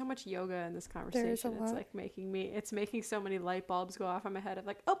 There's so much yoga in this conversation. It's like making so many light bulbs go off in my head of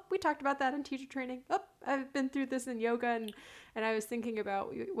like, oh, we talked about that in teacher training. Oh, I've been through this in yoga. And I was thinking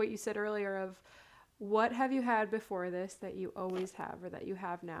about what you said earlier of what have you had before this that you always have or that you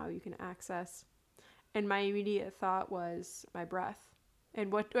have now you can access. And my immediate thought was my breath.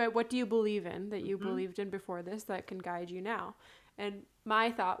 And what do you believe in that you believed in before this that can guide you now? And my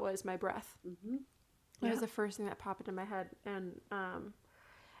thought was my breath. That was the first thing that popped into my head.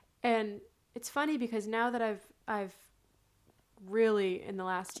 And it's funny because now that I've really in the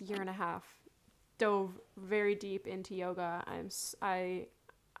last year and a half dove very deep into yoga,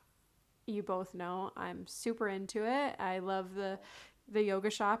 you both know I'm super into it. I love the yoga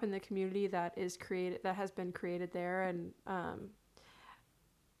shop and the community that has been created there, and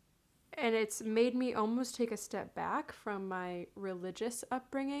it's made me almost take a step back from my religious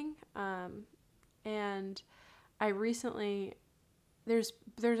upbringing. And I recently there's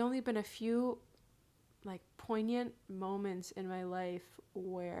only been a few like poignant moments in my life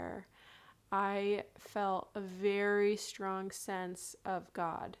where I felt a very strong sense of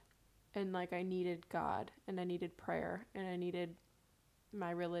God, and like I needed God, and I needed prayer, and I needed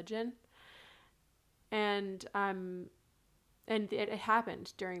my religion. And it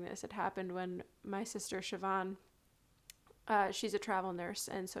happened during this. It happened when my sister Siobhan, she's a travel nurse,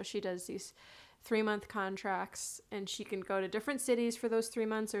 and so she does these 3-month contracts, and she can go to different cities for those 3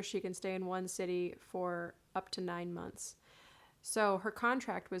 months, or she can stay in one city for up to 9 months. So her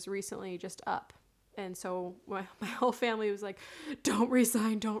contract was recently just up. And so my whole family was like, don't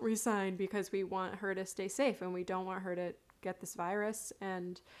resign, because we want her to stay safe and we don't want her to get this virus.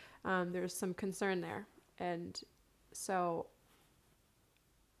 And there's some concern there. And so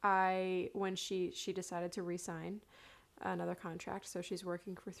when she decided to resign another contract, so she's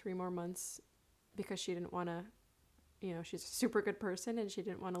working for 3 more months because she didn't want to, she's a super good person and she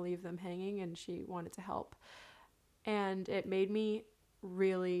didn't want to leave them hanging, and she wanted to help. And it made me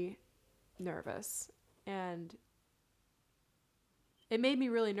really nervous. And it made me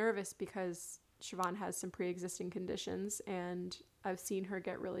really nervous because Siobhan has some pre-existing conditions, and I've seen her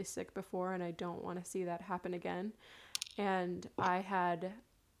get really sick before, and I don't want to see that happen again. And I had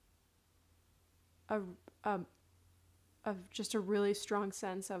just a really strong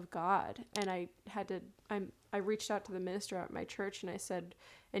sense of God, and I reached out to the minister at my church, and I said,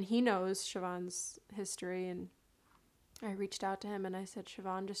 and he knows Siobhan's history, and I reached out to him and I said,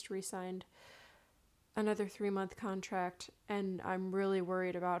 Siobhan just re-signed another 3-month contract, and I'm really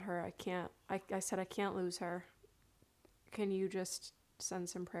worried about her. I said, I can't lose her. Can you just send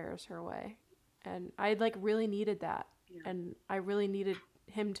some prayers her way? And I really needed that. Yeah. And I really needed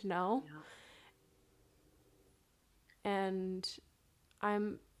him to know. Yeah. And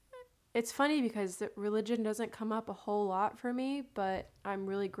it's funny because religion doesn't come up a whole lot for me, but I'm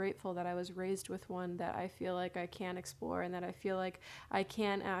really grateful that I was raised with one that I feel like I can explore and that I feel like I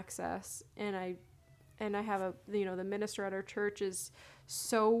can access. And I have the minister at our church is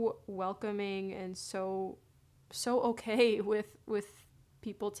so welcoming and so okay with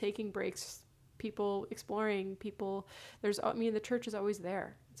people taking breaks, people exploring, people. The church is always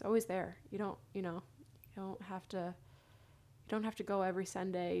there. It's always there. You don't have to go every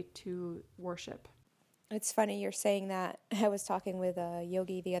Sunday to worship. It's funny you're saying that. I was talking with a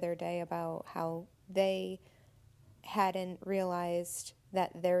yogi the other day about how they hadn't realized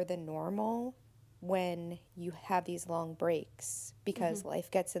that they're the normal when you have these long breaks because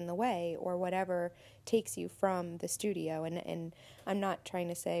life gets in the way or whatever takes you from the studio. And I'm not trying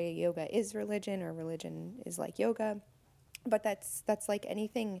to say yoga is religion or religion is like yoga, but that's like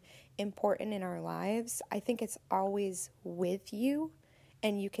anything important in our lives. I think it's always with you,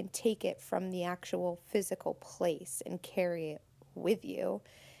 and you can take it from the actual physical place and carry it with you.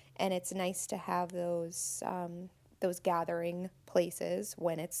 And it's nice to have those gathering places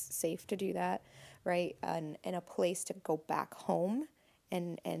when it's safe to do that, right? And a place to go back home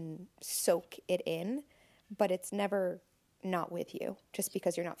and soak it in, but it's never not with you just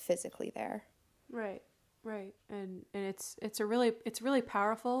because you're not physically there. Right. And it's really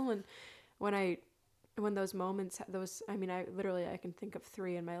powerful when those moments, I can think of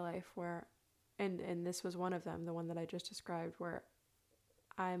 3 in my life where, and this was one of them, the one that I just described, where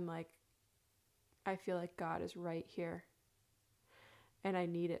I'm like, I feel like God is right here and I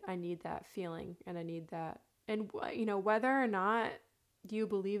need it. I need that feeling, and I need that. And, you know, whether or not you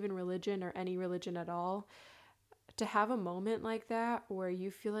believe in religion or any religion at all, to have a moment like that where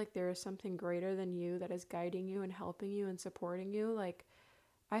you feel like there is something greater than you that is guiding you and helping you and supporting you, like,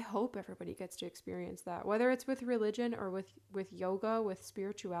 I hope everybody gets to experience that, whether it's with religion or with yoga, with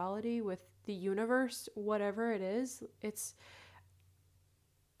spirituality, with the universe, whatever it is. It's,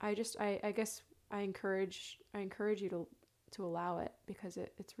 I guess I encourage you to allow it, because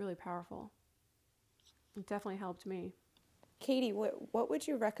it's really powerful. It definitely helped me. Katie, what would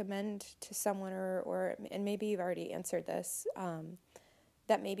you recommend to someone, or and maybe you've already answered this,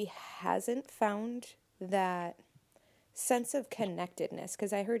 that maybe hasn't found that sense of connectedness?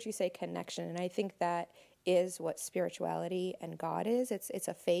 Because I heard you say connection, and I think that is what spirituality and God is. It's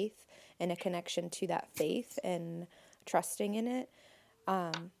a faith and a connection to that faith and trusting in it.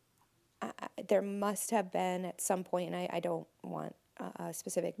 There must have been at some point, and I don't want a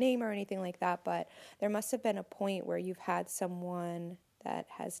specific name or anything like that, but there must have been a point where you've had someone that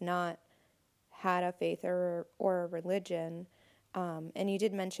has not had a faith or a religion, and you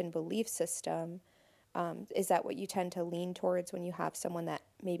did mention belief system. Is that what you tend to lean towards when you have someone that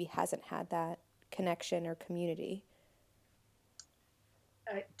maybe hasn't had that connection or community?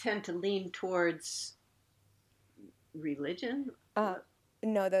 I tend to lean towards religion.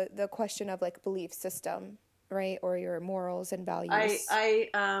 No, the question of like belief system, right, or your morals and values. I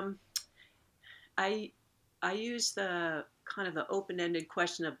use the kind of the open-ended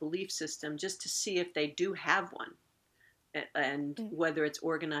question of belief system just to see if they do have one, and whether it's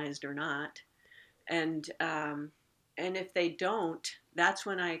organized or not, and if they don't, that's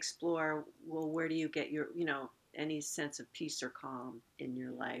when I explore, well, where do you get your, any sense of peace or calm in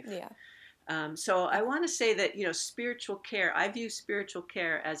your life? Yeah. So I want to say that, spiritual care, I view spiritual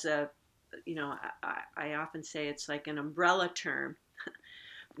care as a, I often say it's like an umbrella term.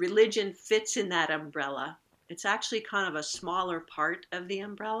 Religion fits in that umbrella. It's actually kind of a smaller part of the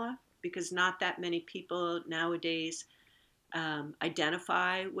umbrella, because not that many people nowadays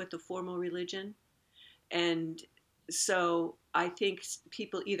identify with a formal religion. And so I think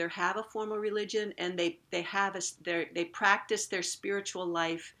people either have a formal religion and they practice their spiritual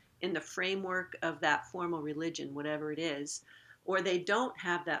life in the framework of that formal religion, whatever it is, or they don't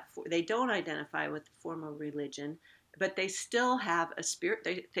have that, they don't identify with the formal religion, but they still have a spirit,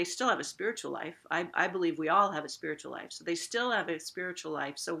 they still have a spiritual life. I believe we all have a spiritual life. So they still have a spiritual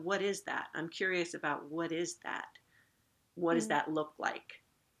life. So what is that? I'm curious about what is that? What does that look like?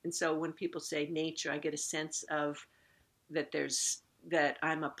 And so when people say nature, I get a sense of that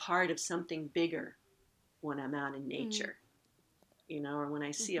I'm a part of something bigger when I'm out in nature. Or when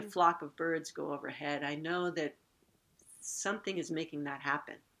I see a flock of birds go overhead, I know that something is making that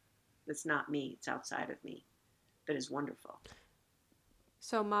happen. It's not me. It's outside of me. That is wonderful.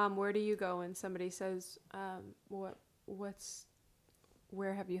 So, Mom, where do you go when somebody says, where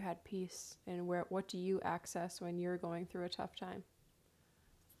have you had peace, and what do you access when you're going through a tough time?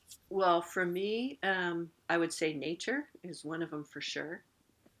 Well, for me, I would say nature is one of them for sure.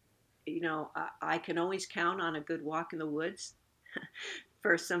 I can always count on a good walk in the woods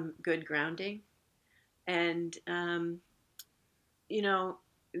for some good grounding. And,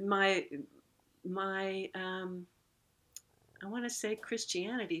 my I want to say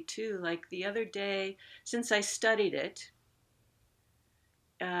Christianity too. Like the other day, since I studied it,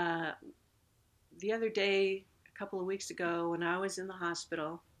 the other day, a couple of weeks ago, when I was in the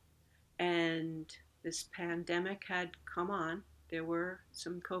hospital and this pandemic had come on, there were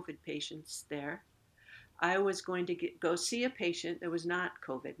some COVID patients there. I was going to go see a patient that was not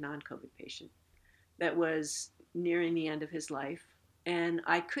COVID, non-COVID patient, that was nearing the end of his life. And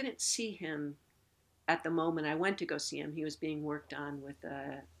I couldn't see him at the moment I went to go see him. He was being worked on with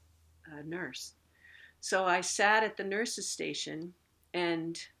a nurse. So I sat at the nurse's station,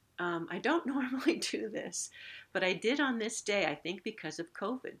 and I don't normally do this, but I did on this day, I think because of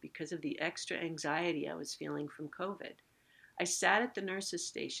COVID, because of the extra anxiety I was feeling from COVID. I sat at the nurse's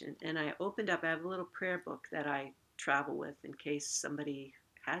station and I opened up, I have a little prayer book that I travel with in case somebody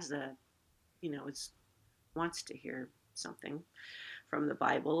has wants to hear something from the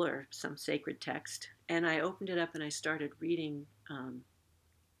Bible or some sacred text. And I opened it up and I started reading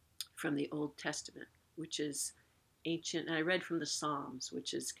from the Old Testament, which is ancient. And I read from the Psalms,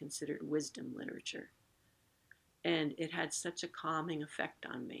 which is considered wisdom literature. And it had such a calming effect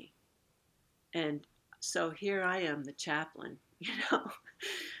on me. And so here I am, the chaplain,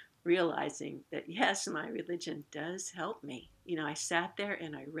 realizing that, yes, my religion does help me. I sat there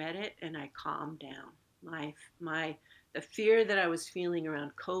and I read it and I calmed down. The fear that I was feeling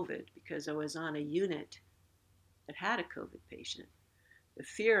around COVID, because I was on a unit that had a COVID patient, the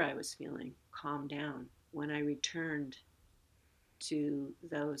fear I was feeling calmed down when I returned to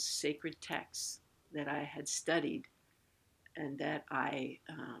those sacred texts that I had studied and that I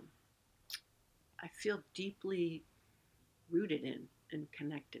feel deeply rooted in and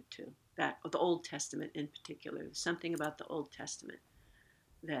connected to. That the Old Testament in particular, something about the Old Testament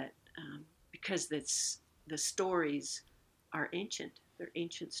that because the stories are ancient. They're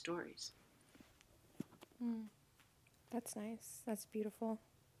ancient stories. That's nice. That's beautiful.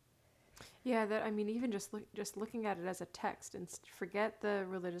 Yeah, that, I mean, even just looking at it as a text and forget the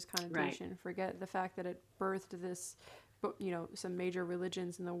religious connotation, right. Forget the fact that it birthed this, some major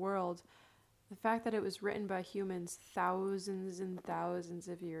religions in the world. The fact that it was written by humans thousands and thousands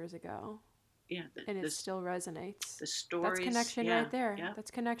of years ago. Yeah, and it still resonates. The stories. That's connection right there. Yeah.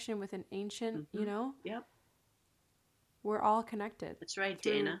 That's connection with an ancient, Yep. We're all connected. That's right,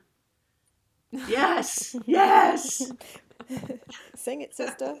 Dana. Yes, yes. Sing it,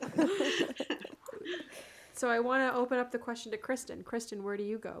 sister. So I want to open up the question to Kristen. Kristen, where do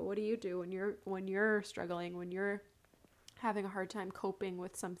you go? What do you do when you're struggling, when you're having a hard time coping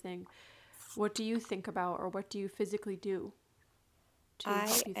with something? What do you think about, or what do you physically do to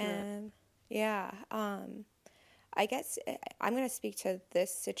help you through it? Yeah. I guess I'm going to speak to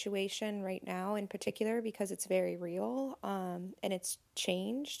this situation right now in particular because it's very real, and it's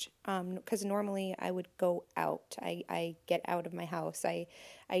changed. Because normally I would go out. I get out of my house. I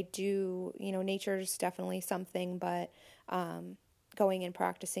do, nature's definitely something, but going and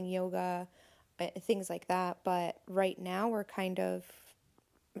practicing yoga, things like that. But right now we're kind of,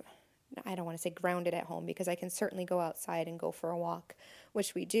 I don't want to say grounded at home because I can certainly go outside and go for a walk,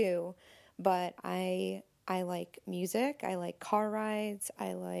 which we do. But I like music. I like car rides.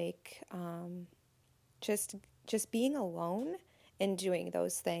 I like just being alone and doing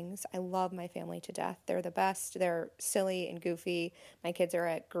those things. I love my family to death. They're the best. They're silly and goofy. My kids are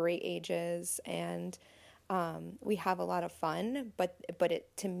at great ages, and we have a lot of fun.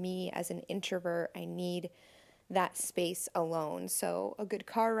 But to me, as an introvert, I need that space alone. So a good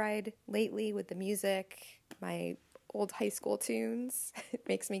car ride lately with the music, my old high school tunes. It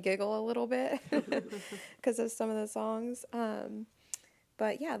makes me giggle a little bit because of some of the songs.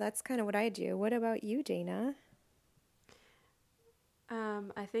 But yeah, that's kind of what I do. What about you, Dana?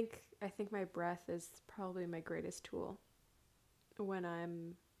 I think my breath is probably my greatest tool when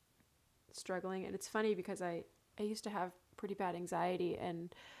I'm struggling. And it's funny because I used to have pretty bad anxiety,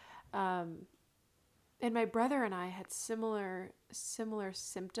 and my brother and I had similar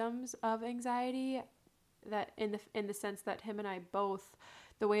symptoms of anxiety, that in the sense that him and I both,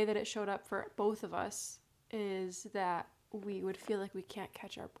 the way that it showed up for both of us is that we would feel like we can't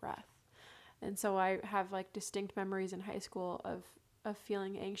catch our breath. And so I have like distinct memories in high school of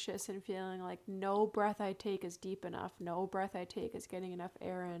feeling anxious and feeling like no breath I take is deep enough, no breath I take is getting enough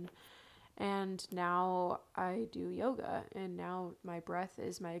air in. And now I do yoga, and now my breath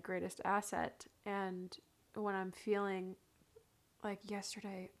is my greatest asset. And when I'm feeling like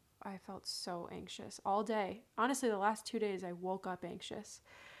yesterday, I felt so anxious all day. Honestly, the last 2 days I woke up anxious,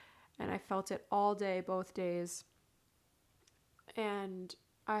 and I felt it all day, both days. And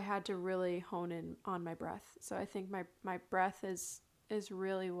I had to really hone in on my breath. So I think my breath is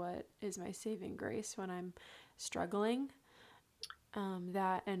really what is my saving grace when I'm struggling.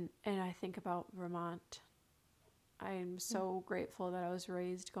 That and I think about Vermont. I'm so grateful that I was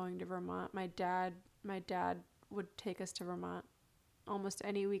raised going to Vermont. My dad would take us to Vermont almost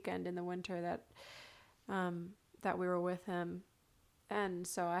any weekend in the winter that we were with him. And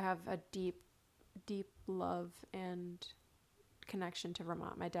so I have a deep love and connection to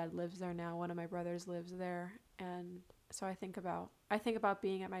Vermont. My dad lives there now. One of my brothers lives there. And so I think about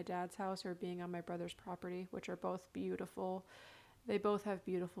being at my dad's house or being on my brother's property, which are both beautiful. They both have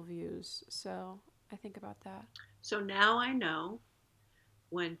beautiful views. So I think about that. So now I know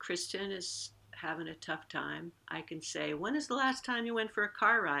when Kristen is having a tough time, I can say, when is the last time you went for a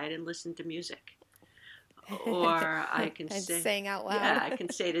car ride and listened to music? Or I can say, saying out loud. Yeah, I can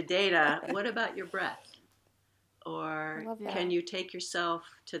say to Data, what about your breath? Or can you take yourself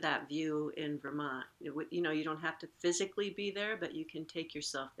to that view in Vermont? You don't have to physically be there, but you can take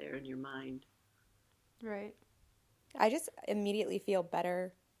yourself there in your mind. Right. I just immediately feel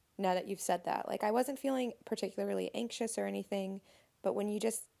better now that you've said that. Like, I wasn't feeling particularly anxious or anything, but when you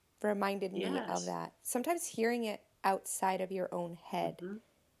just reminded me of that, sometimes hearing it outside of your own head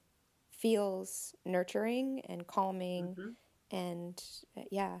feels nurturing and calming. And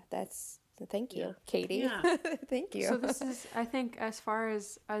thank you, Katie. Yeah. Thank you. So this is, I think, as far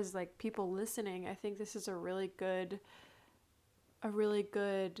as like people listening, I think this is a really good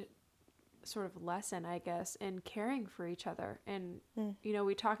sort of lesson, I guess, in caring for each other. And, you know,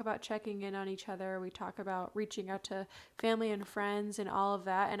 we talk about checking in on each other. We talk about reaching out to family and friends and all of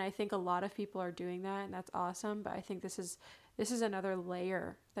that. And I think a lot of people are doing that, and that's awesome. But I think this is another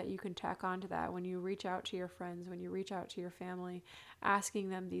layer that you can tack onto that when you reach out to your friends, when you reach out to your family, asking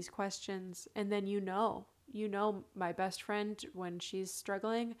them these questions. And then, you know, my best friend, when she's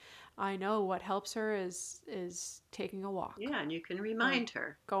struggling, I know what helps her is taking a walk. Yeah, and you can remind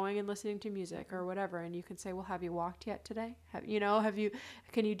her. Going and listening to music or whatever, and you can say, well, have you walked yet today?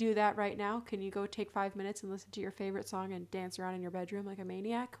 Can you do that right now? Can you go take 5 minutes and listen to your favorite song and dance around in your bedroom like a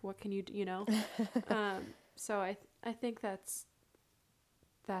maniac? What can you do, you know? So I think that's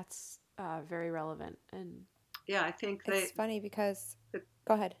very relevant. And yeah, I think it's funny because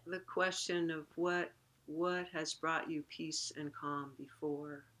go ahead. The question of what has brought you peace and calm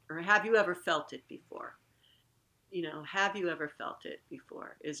before, or have you ever felt it before? You know, have you ever felt it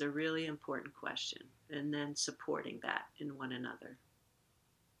before is a really important question, and then supporting that in one another.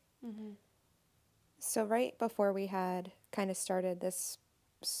 Mm-hmm. So right before we had kind of started this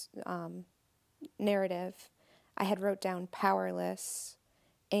narrative, I had wrote down powerless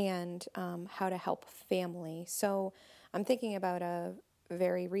and how to help family. So I'm thinking about a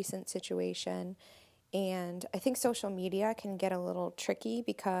very recent situation. And I think social media can get a little tricky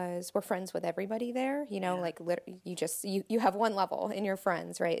because we're friends with everybody there, you know, like you have one level in your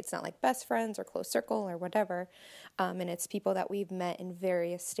friends, right? It's not like best friends or close circle or whatever. And it's people that we've met in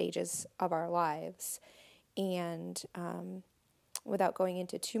various stages of our lives. And without going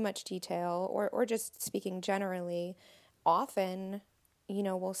into too much detail or just speaking generally, often, you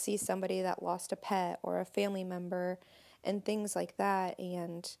know, we'll see somebody that lost a pet or a family member and things like that.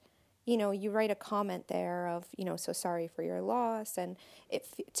 And you know, you write a comment there of, you know, so sorry for your loss. And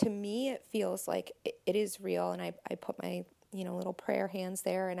to me, it feels like it is real. And I put my, you know, little prayer hands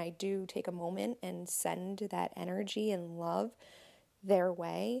there, and I do take a moment and send that energy and love their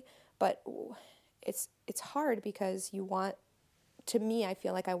way. But it's hard because to me, I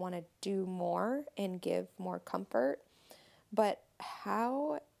feel like I want to do more and give more comfort. But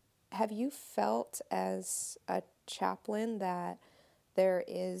how have you felt as a chaplain that there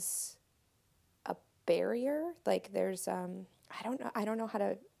is a barrier? Like there's I don't know how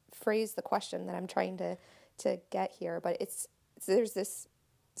to phrase the question that I'm trying to get here, but there's this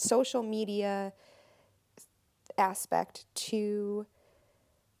social media aspect to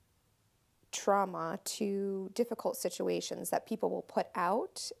trauma, to difficult situations that people will put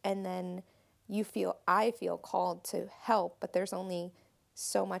out, and then I feel called to help, but there's only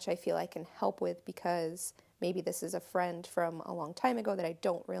so much I feel I can help with because maybe this is a friend from a long time ago that I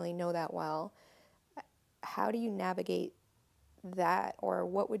don't really know that well. How do you navigate that? Or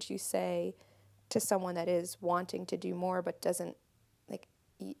what would you say to someone that is wanting to do more but doesn't, like,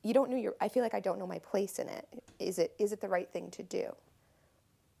 you don't know I feel like I don't know my place in it. Is it the right thing to do?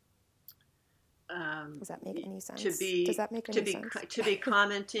 Does that make any sense? Does that make any sense? To be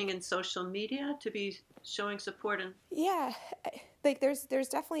commenting in social media, to be showing support and... Yeah, like there's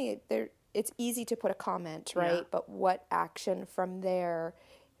definitely it's easy to put a comment, right? Yeah. But what action from there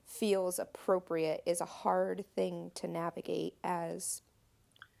feels appropriate is a hard thing to navigate as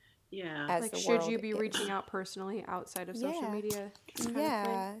like, should you be reaching out personally outside of social media?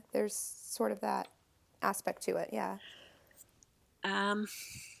 Yeah, there's sort of that aspect to it. Yeah.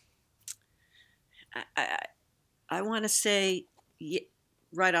 I want to say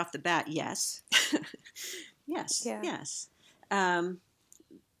right off the bat, yes. Yes.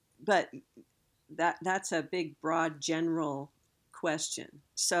 But that's a big, broad, general question.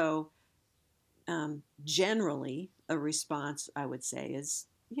 So generally, a response, I would say, is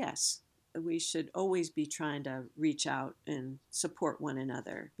yes. We should always be trying to reach out and support one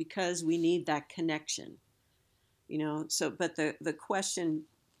another because we need that connection. You know, so, but the question,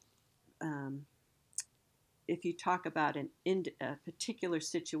 if you talk about a particular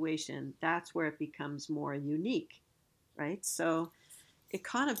situation, that's where it becomes more unique, right? So it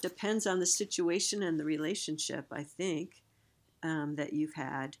kind of depends on the situation and the relationship, I think, that you've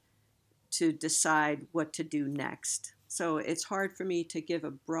had to decide what to do next. So it's hard for me to give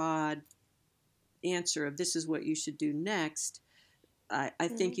a broad answer of this is what you should do next. I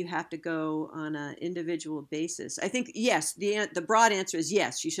think you have to go on an individual basis. I think, yes, the broad answer is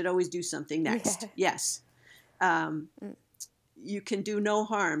yes, you should always do something next. Yeah. Yes. You can do no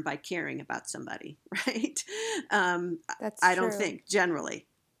harm by caring about somebody, right? I don't think generally.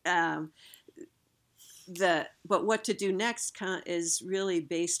 But what to do next is really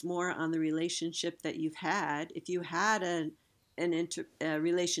based more on the relationship that you've had. If you had a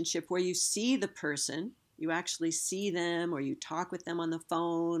relationship where you see the person, you actually see them, or you talk with them on the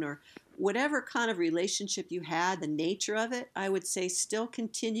phone, or whatever kind of relationship you had, the nature of it, I would say still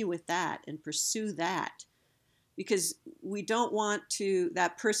continue with that and pursue that, because we don't want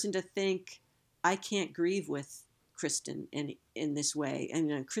that person to think, I can't grieve with Kristen in this way.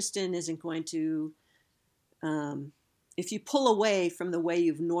 And Kristen isn't going to, if you pull away from the way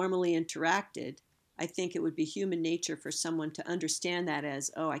you've normally interacted, I think it would be human nature for someone to understand that as,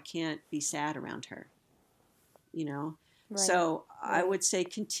 oh, I can't be sad around her, Right. So I would say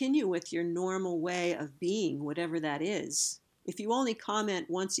continue with your normal way of being, whatever that is. If you only comment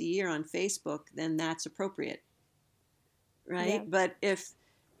once a year on Facebook, then that's appropriate, right? Yeah. But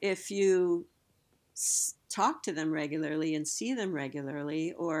if you talk to them regularly and see them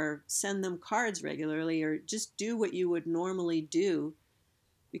regularly, or send them cards regularly, or just do what you would normally do,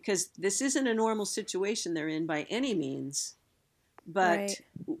 because this isn't a normal situation they're in by any means, but right.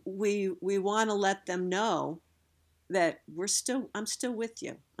 we want to let them know that I'm still with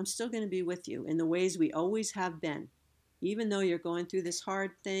you. I'm still going to be with you in the ways we always have been. Even though you're going through this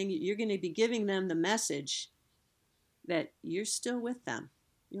hard thing, you're going to be giving them the message that you're still with them.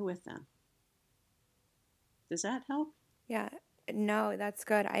 You're with them. Does that help? Yeah. No, that's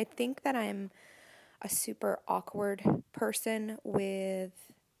good. I think that I'm a super awkward person with,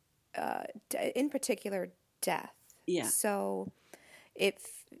 in particular, death. Yeah. So I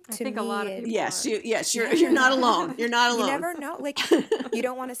think a lot of people you're not alone. You're not alone. You never know. Like, you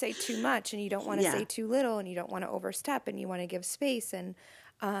don't want to say too much, and you don't want to say too little, and you don't want to overstep, and you want to give space. And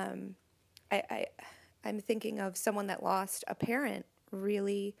I'm thinking of someone that lost a parent.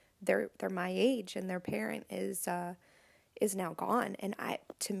 Really, they're my age, and their parent is now gone. And I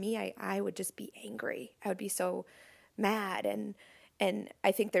would just be angry. I would be so mad. And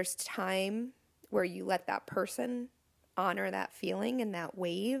I think there's time where you let that person honor that feeling and that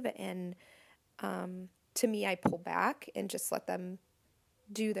wave, and to me, I pull back and just let them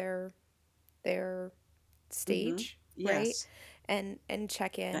do their stage, mm-hmm. right? Yes. And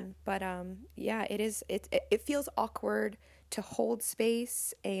check in. But it feels awkward to hold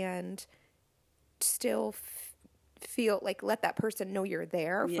space and still feel like let that person know you're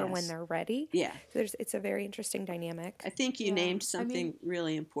there for when they're ready. Yeah. So it's a very interesting dynamic. I think you named something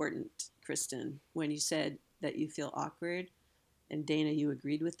really important, Kristen, when you said that you feel awkward, and Dana, you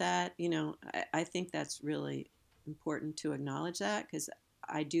agreed with that. I think that's really important to acknowledge that, because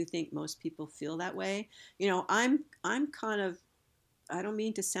I do think most people feel that way. I'm kind of, I don't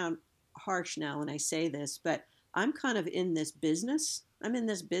mean to sound harsh now when I say this, but I'm kind of in this business. I'm in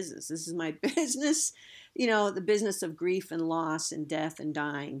this business. This is my business, the business of grief and loss and death and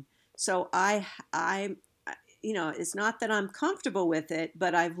dying. So I it's not that I'm comfortable with it,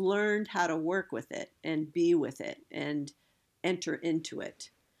 but I've learned how to work with it and be with it and enter into it.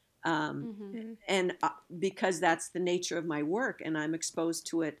 Mm-hmm. And because that's the nature of my work, and I'm exposed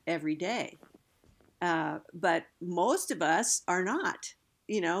to it every day. But most of us are not.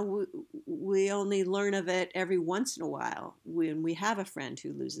 We only learn of it every once in a while when we have a friend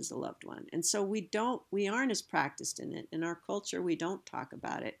who loses a loved one. And so we aren't as practiced in it. In our culture, we don't talk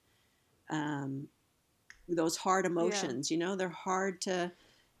about it. Those hard emotions, they're hard to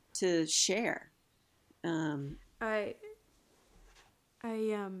share. I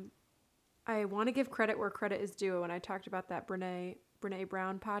want to give credit where credit is due. When I talked about that Brene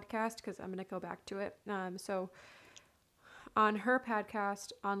Brown podcast, because I'm going to go back to it. So on her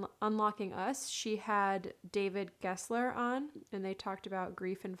podcast, on Unlocking Us, she had David Gessler on, and they talked about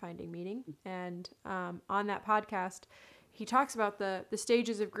grief and finding meaning. And on that podcast, he talks about the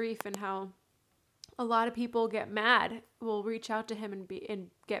stages of grief and how a lot of people will reach out to him and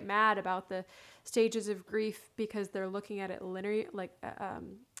get mad about the stages of grief because they're looking at it linear.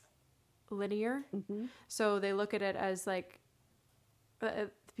 Mm-hmm. So they look at it as like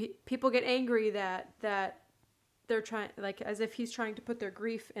people get angry that they're trying, like, as if he's trying to put their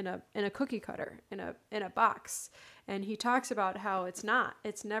grief in a cookie cutter, in a box. And he talks about how it's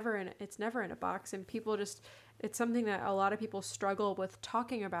never in a box, and people just, it's something that a lot of people struggle with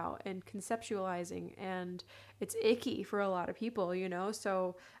talking about and conceptualizing, and it's icky for a lot of people,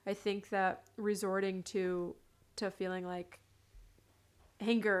 So I think that resorting to feeling like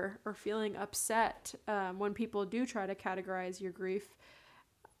anger or feeling upset when people do try to categorize your grief,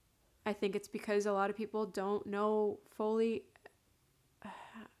 I think it's because a lot of people don't know fully.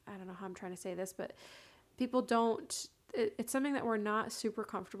 I don't know how I'm trying to say this, but people don't. It's something that we're not super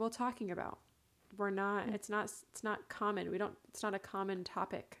comfortable talking about. We're not. It's not common. It's not a common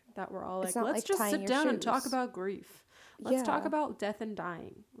topic that we're all like, let's just sit down and talk about grief. Let's talk about death and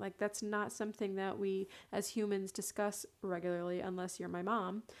dying. Like, that's not something that we as humans discuss regularly, unless you're my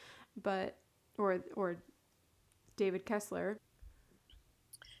mom, or David Kessler.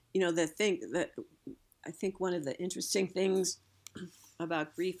 the thing that I think one of the interesting things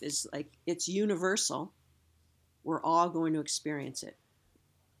about grief is like it's universal. We're all going to experience it.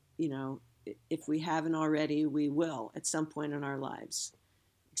 If we haven't already, we will at some point in our lives.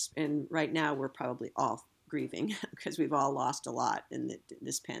 And right now, we're probably all grieving because we've all lost a lot in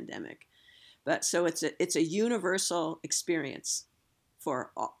this pandemic. But so it's a universal experience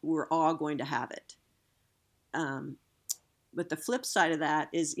we're all going to have it. But the flip side of that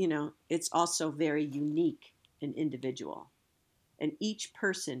is, it's also very unique and individual. And each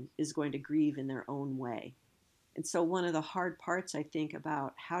person is going to grieve in their own way. And so one of the hard parts, I think,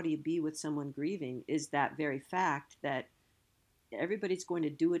 about how do you be with someone grieving is that very fact that everybody's going to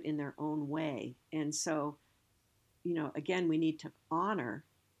do it in their own way. And so, again, we need to honor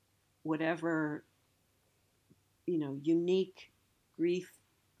whatever, unique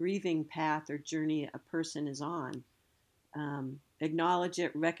grieving path or journey a person is on. Acknowledge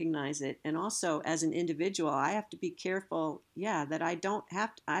it, recognize it, and also as an individual, I have to be careful, that I don't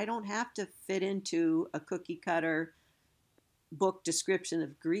have to fit into a cookie cutter book description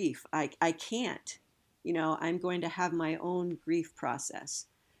of grief. I can't. I'm going to have my own grief process,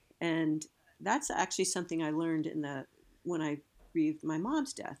 and that's actually something I learned when I grieved my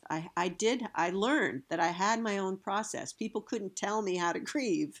mom's death. I learned that I had my own process. People couldn't tell me how to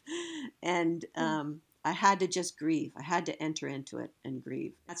grieve, and I had to just grieve. I had to enter into it and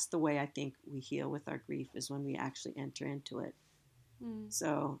grieve. That's the way I think we heal with our grief, is when we actually enter into it.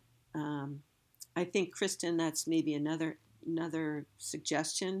 So I think, Kristen, that's maybe another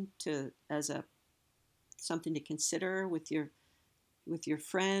suggestion as something to consider with your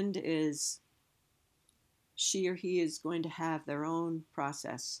friend is she or he is going to have their own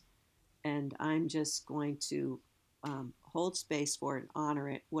process, and I'm just going to hold space for it and honor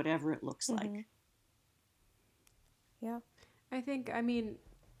it, whatever it looks like. Yeah. I think, I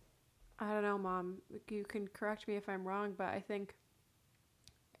don't know, Mom, you can correct me if I'm wrong, but I think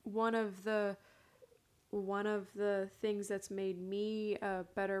one of the things that's made me a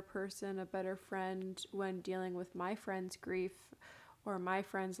better person, a better friend when dealing with my friend's grief or my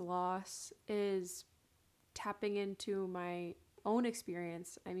friend's loss is tapping into my own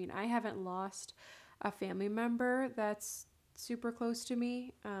experience. I haven't lost a family member that's super close to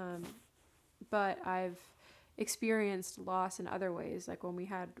me, but I've experienced loss in other ways. Like when we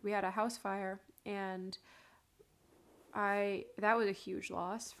had a house fire, and that was a huge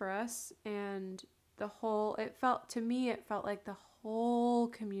loss for us, and it felt like the whole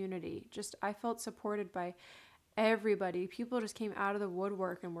community, I felt supported by everybody. People just came out of the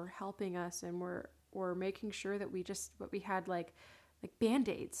woodwork and were helping us, and were making sure that we had like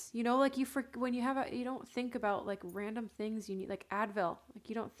Band-Aids, like when you don't think about like random things you need, like Advil, like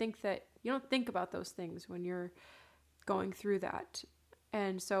you don't think about those things when you're going through that.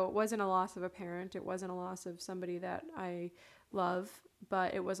 And so it wasn't a loss of a parent, it wasn't a loss of somebody that I love,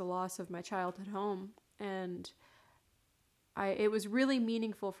 but it was a loss of my childhood home. And it was really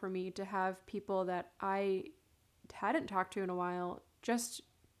meaningful for me to have people that I hadn't talked to in a while just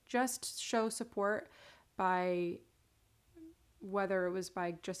show support, by whether it was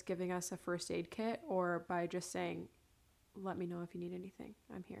by just giving us a first aid kit or by just saying, let me know if you need anything,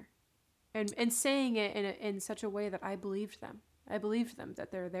 I'm here. And saying it in such a way that I believed them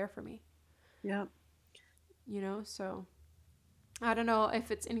that they're there for me. Yeah. So I don't know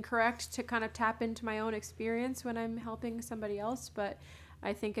if it's incorrect to kind of tap into my own experience when I'm helping somebody else, but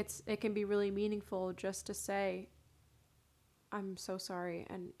I think it can be really meaningful just to say, I'm so sorry,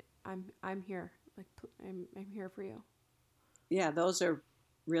 and I'm here. Like I'm here for you. Yeah, those are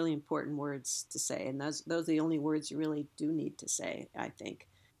really important words to say, and those are the only words you really do need to say, I think.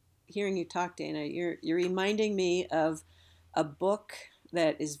 Hearing you talk, Dana, you're reminding me of a book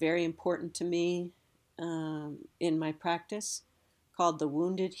that is very important to me in my practice, called The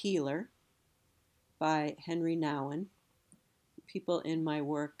Wounded Healer by Henry Nouwen. People in my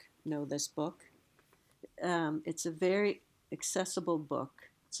work know this book. It's a very accessible book.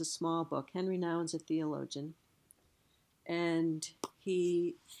 It's a small book. Henry Nouwen's a theologian, and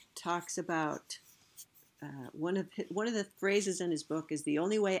he talks about one of the phrases in his book is, the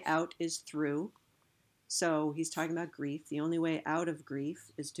only way out is through. So he's talking about grief. The only way out of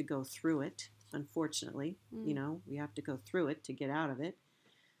grief is to go through it. Unfortunately, we have to go through it to get out of it.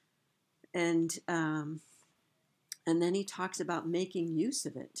 And then he talks about making use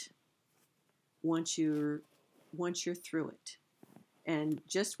of it once you're through it. And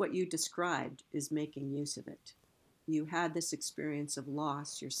just what you described is making use of it. You had this experience of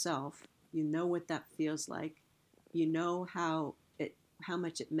loss yourself. You know what that feels like. You know how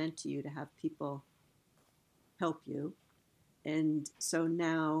much it meant to you to have people help you. And so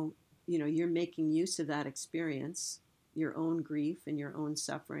now, you're making use of that experience, your own grief and your own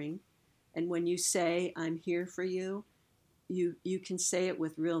suffering. And when you say, I'm here for you, you can say it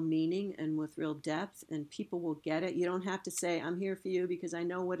with real meaning and with real depth, and people will get it. You don't have to say, I'm here for you because I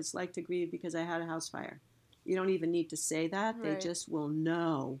know what it's like to grieve because I had a house fire. You don't even need to say that. Right. They just will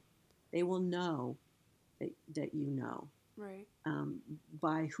know. They will know that you know. Right.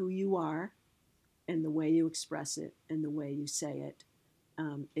 By who you are and the way you express it and the way you say it.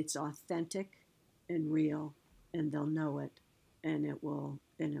 It's authentic and real, and they'll know it, and it will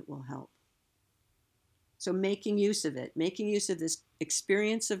help. So making use of it, making use of this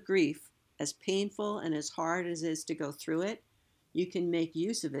experience of grief, as painful and as hard as it is to go through it, you can make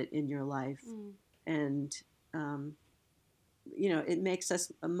use of it in your life. And, it makes us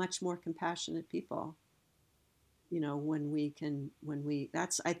a much more compassionate people. I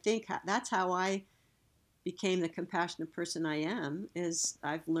think that's how I became the compassionate person I am, is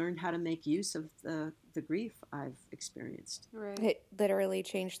I've learned how to make use of the grief I've experienced. Right. It literally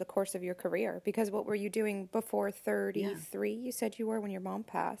changed the course of your career, because what were you doing before 33? Yeah. You said you were when your mom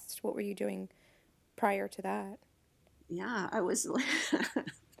passed. What were you doing prior to that? Yeah, I was a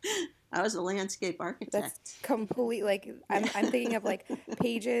landscape architect. That's complete, I'm thinking of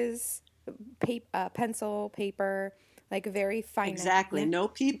pages, pencil, paper, very finite. Exactly. No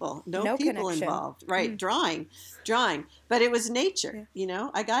people connection. Involved. Right. Drawing. But it was nature. Yeah.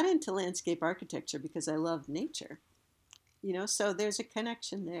 I got into landscape architecture because I loved nature. So there's a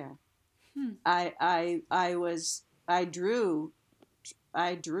connection there. I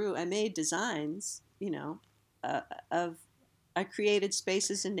made designs, I created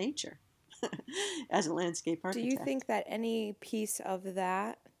spaces in nature as a landscape architect. Do you think that any piece of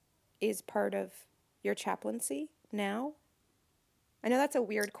that is part of your chaplaincy now? I know that's a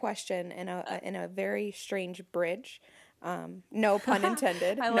weird question and a very strange bridge. No pun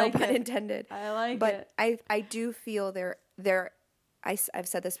intended. No pun intended. I like it. But I do feel I've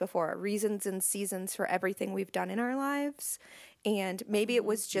said this before, reasons and seasons for everything we've done in our lives. And maybe it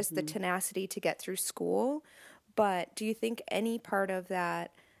was just the tenacity to get through school. But do you think any part of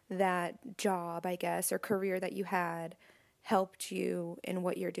that job, I guess, or career that you had helped you in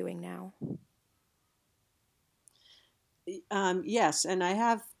what you're doing now? Yes, and I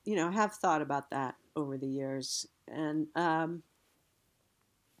have thought about that over the years. And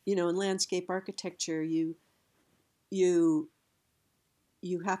in landscape architecture, you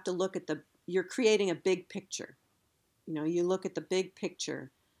have to look at you're creating a big picture. You look at the big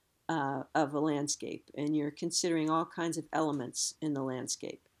picture of a landscape, and you're considering all kinds of elements in the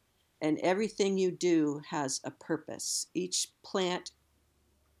landscape. And everything you do has a purpose. Each plant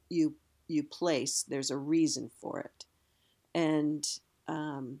you place, there's a reason for it. And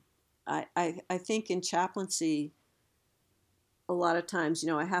I think in chaplaincy, a lot of times,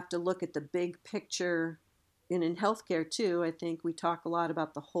 I have to look at the big picture. And in healthcare too, I think we talk a lot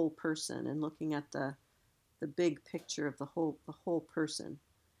about the whole person and looking at the big picture of the whole person,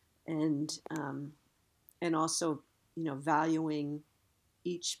 and also valuing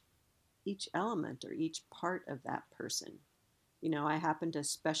each element or each part of that person. I happen to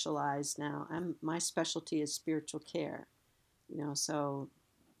specialize now. My specialty is spiritual care. So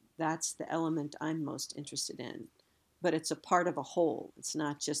that's the element I'm most interested in. But it's a part of a whole. It's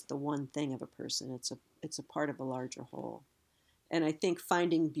not just the one thing of a person. It's a part of a larger whole. And I think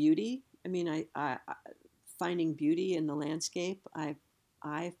finding beauty. I finding beauty in the landscape. I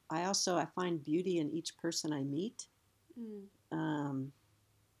find beauty in each person I meet.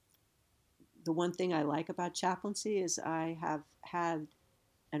 The one thing I like about chaplaincy is I have had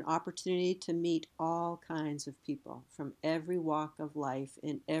an opportunity to meet all kinds of people from every walk of life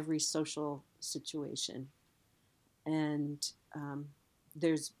in every social situation. And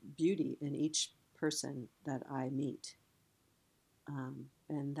there's beauty in each person that I meet.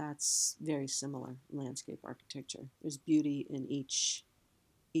 And that's very similar in landscape architecture. There's beauty in each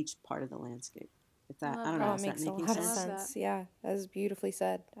part of the landscape. If that, I don't know, is that making sense? Makes a lot of sense. Yeah, that was beautifully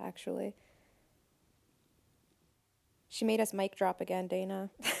said, actually. She made us mic drop again, Dana.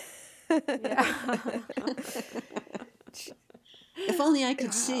 Yeah. If only I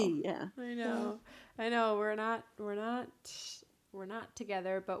could see. Yeah. I know. We're not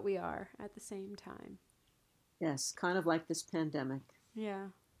together, but we are at the same time. Yes, kind of like this pandemic. Yeah.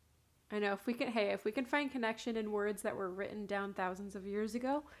 I know. If we can find connection in words that were written down thousands of years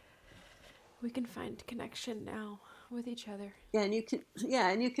ago, we can find connection now with each other. Yeah, and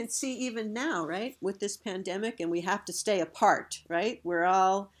you can see even now, right, with this pandemic, and we have to stay apart, right? We're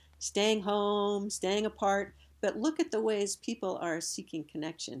all staying home, staying apart, but look at the ways people are seeking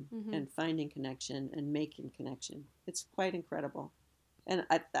connection and finding connection and making connection. It's quite incredible. And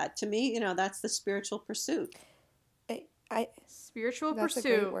that, to me, that's the spiritual pursuit. Spiritual that's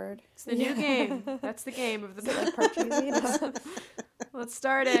pursuit. A great word. It's the new game. That's the game of the Let's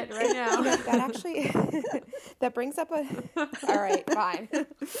start it right now. That actually that brings up a. All right, fine.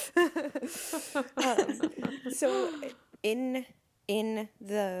 So in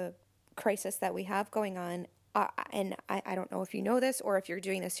the crisis that we have going on, and I don't know if you know this or if you're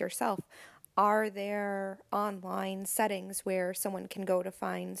doing this yourself. Are there online settings where someone can go to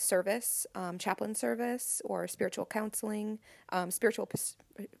find service, chaplain service, or spiritual counseling,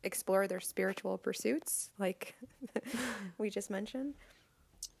 explore their spiritual pursuits, like we just mentioned?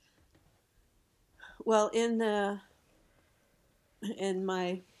 Well, in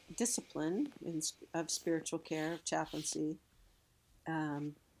my discipline of spiritual care, of chaplaincy,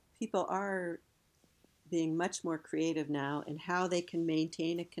 people are being much more creative now in how they can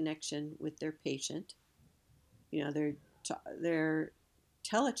maintain a connection with their patient. Their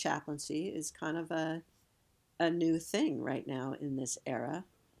telechaplaincy is kind of a new thing right now in this era.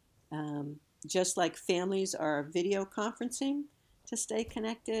 Just like families are video conferencing to stay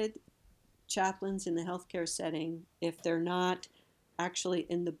connected, chaplains in the healthcare setting, if they're not actually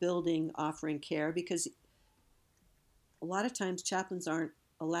in the building offering care, because a lot of times chaplains aren't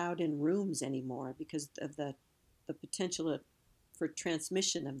allowed in rooms anymore because of the potential for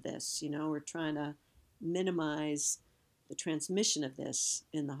transmission of this. We're trying to minimize the transmission of this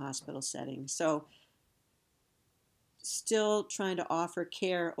in the hospital setting. So still trying to offer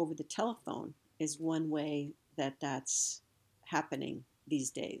care over the telephone is one way that's happening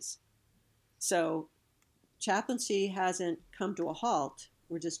these days. So chaplaincy hasn't come to a halt.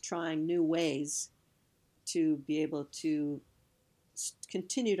 We're just trying new ways to be able to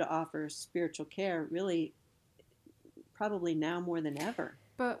continue to offer spiritual care, really, probably now more than ever.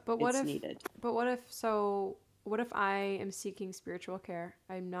 But what if needed? But what if I am seeking spiritual care?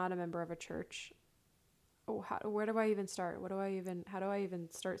 I'm not a member of a church. Where do I even start? How do I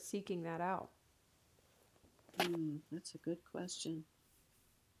even start seeking that out? That's a good question.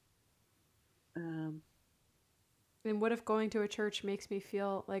 And what if going to a church makes me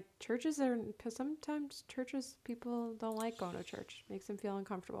feel like because sometimes people don't like going to church. It makes them feel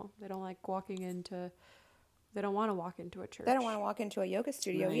uncomfortable. They don't want to walk into a church. They don't want to walk into a yoga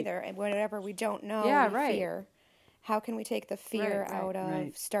studio either. And whatever we don't know, fear. How can we take the fear out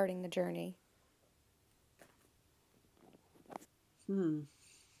of starting the journey?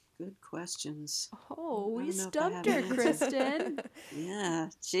 Good questions. Oh, we stumped her, Kristen. Yeah,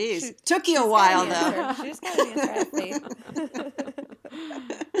 jeez. Took you a while, though. She just got an answer,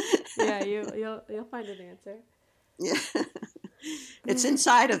 Yeah, you'll find an answer. Yeah. It's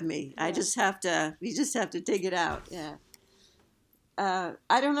inside of me. Yeah. We just have to dig it out. Yeah.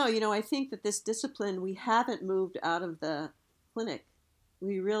 I don't know. I think that this discipline, we haven't moved out of the clinic.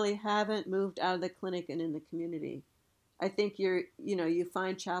 We really haven't moved out of the clinic and in the community. I think you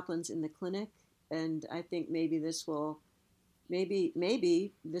find chaplains in the clinic, and I think maybe this will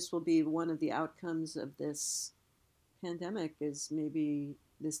be one of the outcomes of this pandemic, is maybe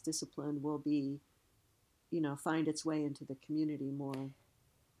this discipline will be, find its way into the community more.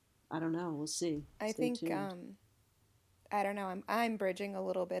 I don't know. We'll see. I think, I don't know. I'm bridging a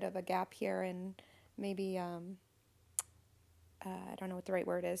little bit of a gap here, and maybe, I don't know what the right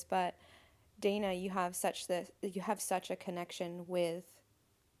word is, but Dana, you have such a connection with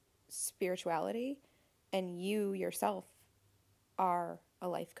spirituality, and you yourself are a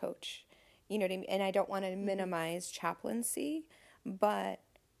life coach. You know what I mean? And I don't want to minimize chaplaincy, but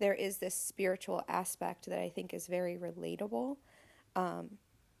there is this spiritual aspect that I think is very relatable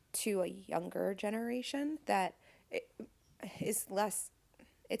to a younger generation that is less.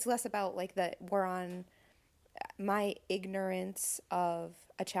 It's less about like that we're on. My ignorance of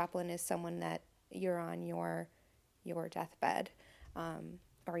a chaplain is someone that you're on your deathbed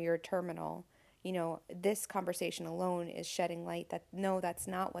or your terminal. This conversation alone is shedding light that no, that's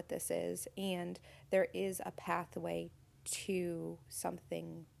not what this is, and there is a pathway to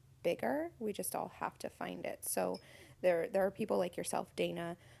something bigger. We just all have to find it. So there are people like yourself,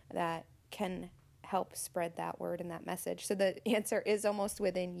 Dana, that can help spread that word and that message. So the answer is almost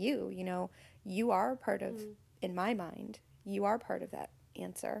within you. You are part of, in my mind, you are part of that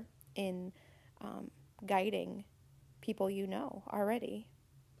answer in guiding people already.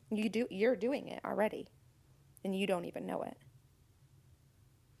 You're doing it already, and you don't even know it.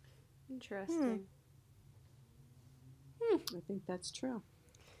 Interesting. I think that's true.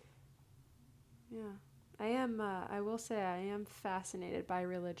 Yeah. I will say I am fascinated by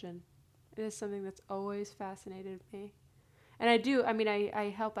religion. It is something that's always fascinated me. And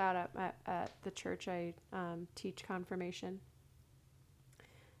I help out at the church. I teach confirmation.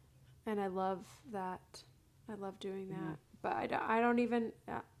 And I love that. I love doing that. Mm-hmm. But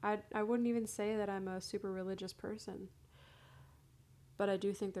I wouldn't even say that I'm a super religious person. But I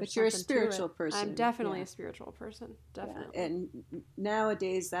do think there's But you're a spiritual person. I'm definitely a spiritual person. Definitely. Yeah. And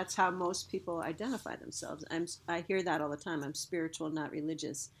nowadays, that's how most people identify themselves. I hear that all the time. I'm spiritual, not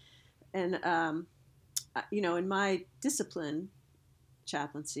religious. And, in my discipline,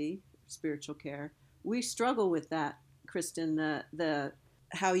 chaplaincy, spiritual care, we struggle with that, Kristen, the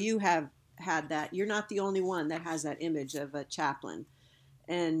how you have had that. You're not the only one that has that image of a chaplain.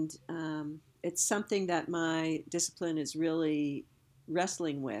 And it's something that my discipline is really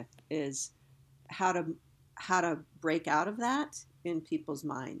wrestling with, is how to break out of that in people's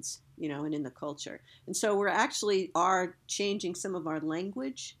minds, and in the culture. And so we're actually are changing some of our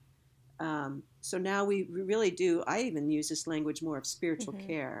language. So now we really do. I even use this language more of spiritual mm-hmm.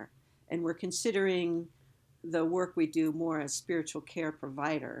 care, and we're considering the work we do more as spiritual care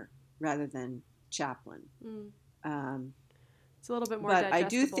provider rather than chaplain. It's a little bit more but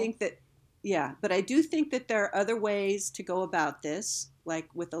digestible. I do think that there are other ways to go about this, like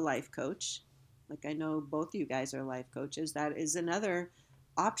with a life coach. Like, I know both of you guys are life coaches. That is another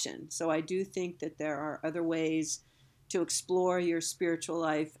option. So I do think that there are other ways to explore your spiritual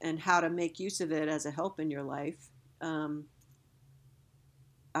life and how to make use of it as a help in your life,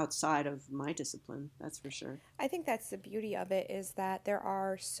 outside of my discipline, that's for sure. I think that's the beauty of it, is that there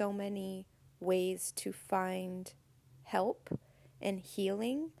are so many ways to find help and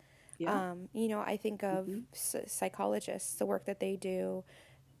healing. Yeah. I think of mm-hmm. Psychologists, the work that they do,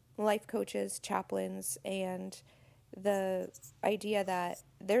 life coaches, chaplains, and the idea that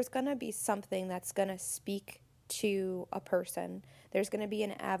there's going to be something that's going to speak to a person. There's going to be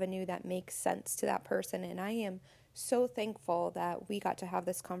an avenue that makes sense to that person. And I am so thankful that we got to have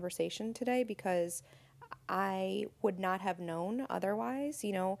this conversation today, because I would not have known otherwise.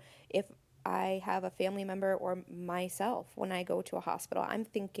 If I have a family member or myself, when I go to a hospital, I'm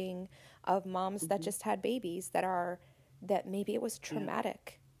thinking of moms mm-hmm. that just had babies that maybe it was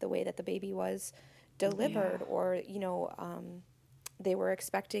traumatic, the way that the baby was delivered, or, they were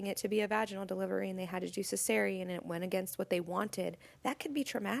expecting it to be a vaginal delivery and they had to do cesarean and it went against what they wanted. That could be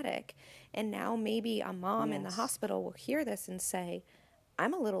traumatic. And now maybe a mom in the hospital will hear this and say,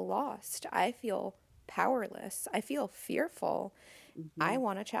 I'm a little lost. I feel powerless. I feel fearful. Mm-hmm. I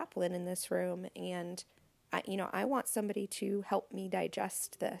want a chaplain in this room, and I want somebody to help me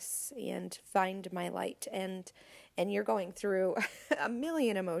digest this and find my light. And you're going through a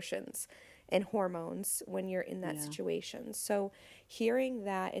million emotions and hormones when you're in that situation. So hearing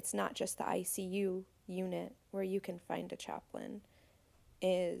that it's not just the ICU unit where you can find a chaplain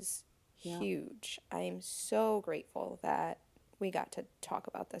is huge. I am so grateful that we got to talk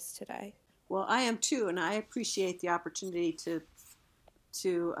about this today. Well, I am too, and I appreciate the opportunity to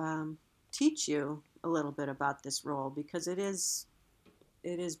teach you a little bit about this role, because it is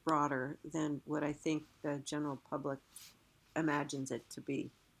broader than what I think the general public imagines it to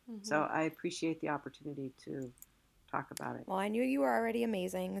be. Mm-hmm. So I appreciate the opportunity to talk about it. Well, I knew you were already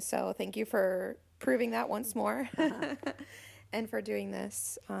amazing, so thank you for proving that once more. And for doing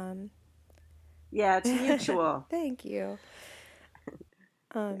this. Yeah, it's mutual. Thank you.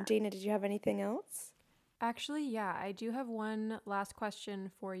 Dana, did you have anything else? Actually, yeah, I do have one last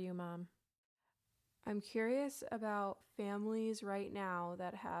question for you, Mom. I'm curious about families right now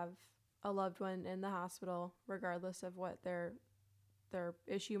that have a loved one in the hospital, regardless of what their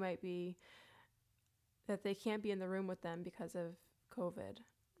issue might be, that they can't be in the room with them because of COVID.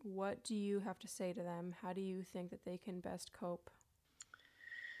 What do you have to say to them? How do you think that they can best cope?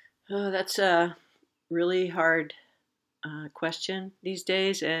 Oh, that's a really hard question these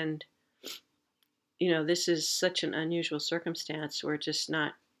days. And, this is such an unusual circumstance. We're just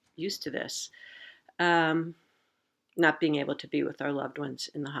not used to this. Not being able to be with our loved ones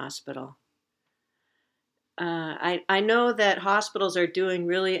in the hospital. I know that hospitals are doing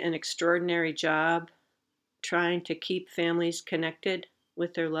really an extraordinary job trying to keep families connected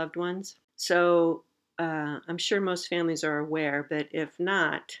with their loved ones. So I'm sure most families are aware, but if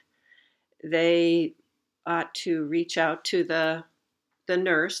not, they ought to reach out to the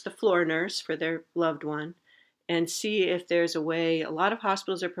nurse, the floor nurse for their loved one, and see if there's a way. A lot of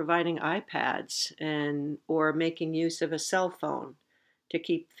hospitals are providing iPads or making use of a cell phone to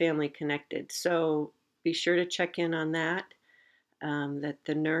keep family connected. So be sure to check in on that. That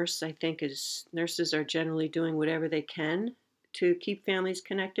the nurse, I think, nurses are generally doing whatever they can to keep families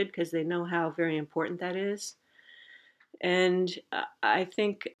connected, because they know how very important that is. And I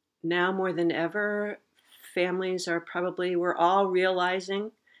think now more than ever, families are probably, we're all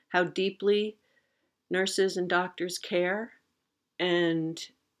realizing how deeply nurses and doctors care. And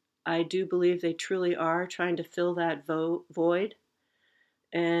I do believe they truly are trying to fill that void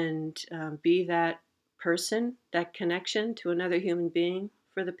and be that person, that connection to another human being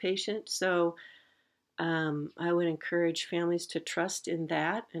for the patient. So I would encourage families to trust in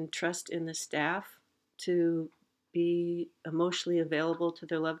that and trust in the staff to be emotionally available to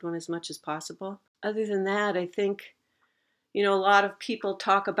their loved one as much as possible. Other than that, I think, a lot of people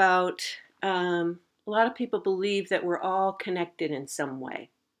talk about, a lot of people believe that we're all connected in some way.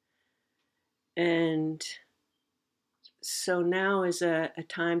 And so now is a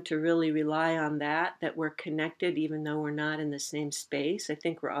time to really rely on that we're connected even though we're not in the same space. I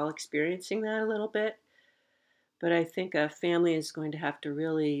think we're all experiencing that a little bit. But I think a family is going to have to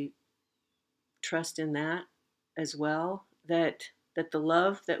really trust in that as well, that the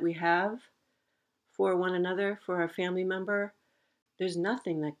love that we have for one another, for our family member, there's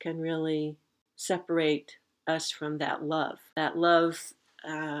nothing that can really separate us from that love. That love,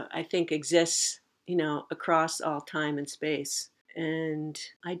 I think, exists, across all time and space. And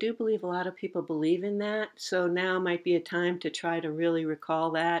I do believe a lot of people believe in that. So now might be a time to try to really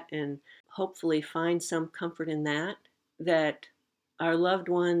recall that and hopefully find some comfort in that our loved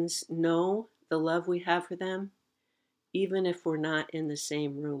ones know the love we have for them, even if we're not in the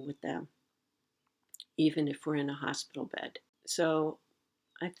same room with them, even if we're in a hospital bed. So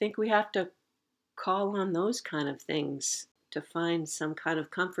I think we have to call on those kind of things to find some kind of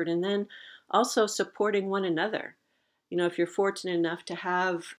comfort. And then also supporting one another. If you're fortunate enough to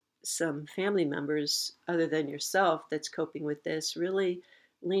have some family members other than yourself that's coping with this, really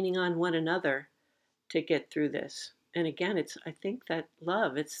leaning on one another to get through this. And again, I think that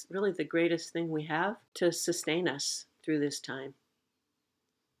love, it's really the greatest thing we have to sustain us through this time.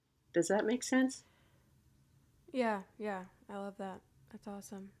 Does that make sense? Yeah, I love that. That's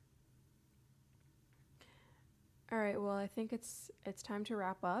awesome. All right, well, I think it's time to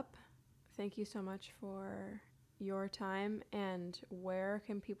wrap up. Thank you so much for your time, and where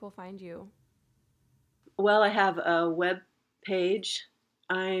can people find you? Well, I have a web page.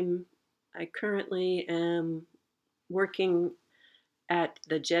 I currently am working at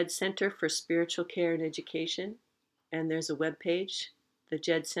the JED Center for Spiritual Care and Education, and there's a web page,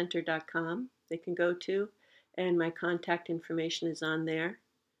 thejedcenter.com, they can go to, and my contact information is on there.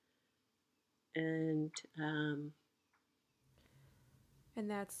 And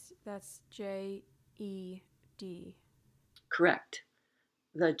that's JED. Correct.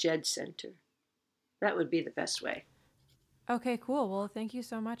 The JED Center. That would be the best way. Okay, cool. Well, thank you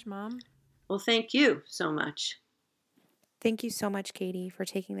so much, Mom. Well, thank you so much. Thank you so much, Katie, for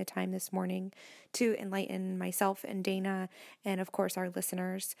taking the time this morning to enlighten myself and Dana and, of course, our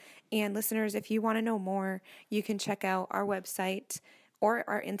listeners. And listeners, if you want to know more, you can check out our website or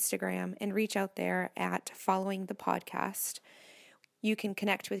our Instagram and reach out there at Following the Podcast. You can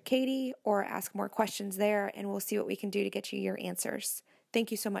connect with Katie or ask more questions there, and we'll see what we can do to get you your answers.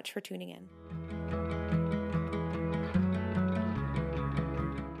 Thank you so much for tuning in.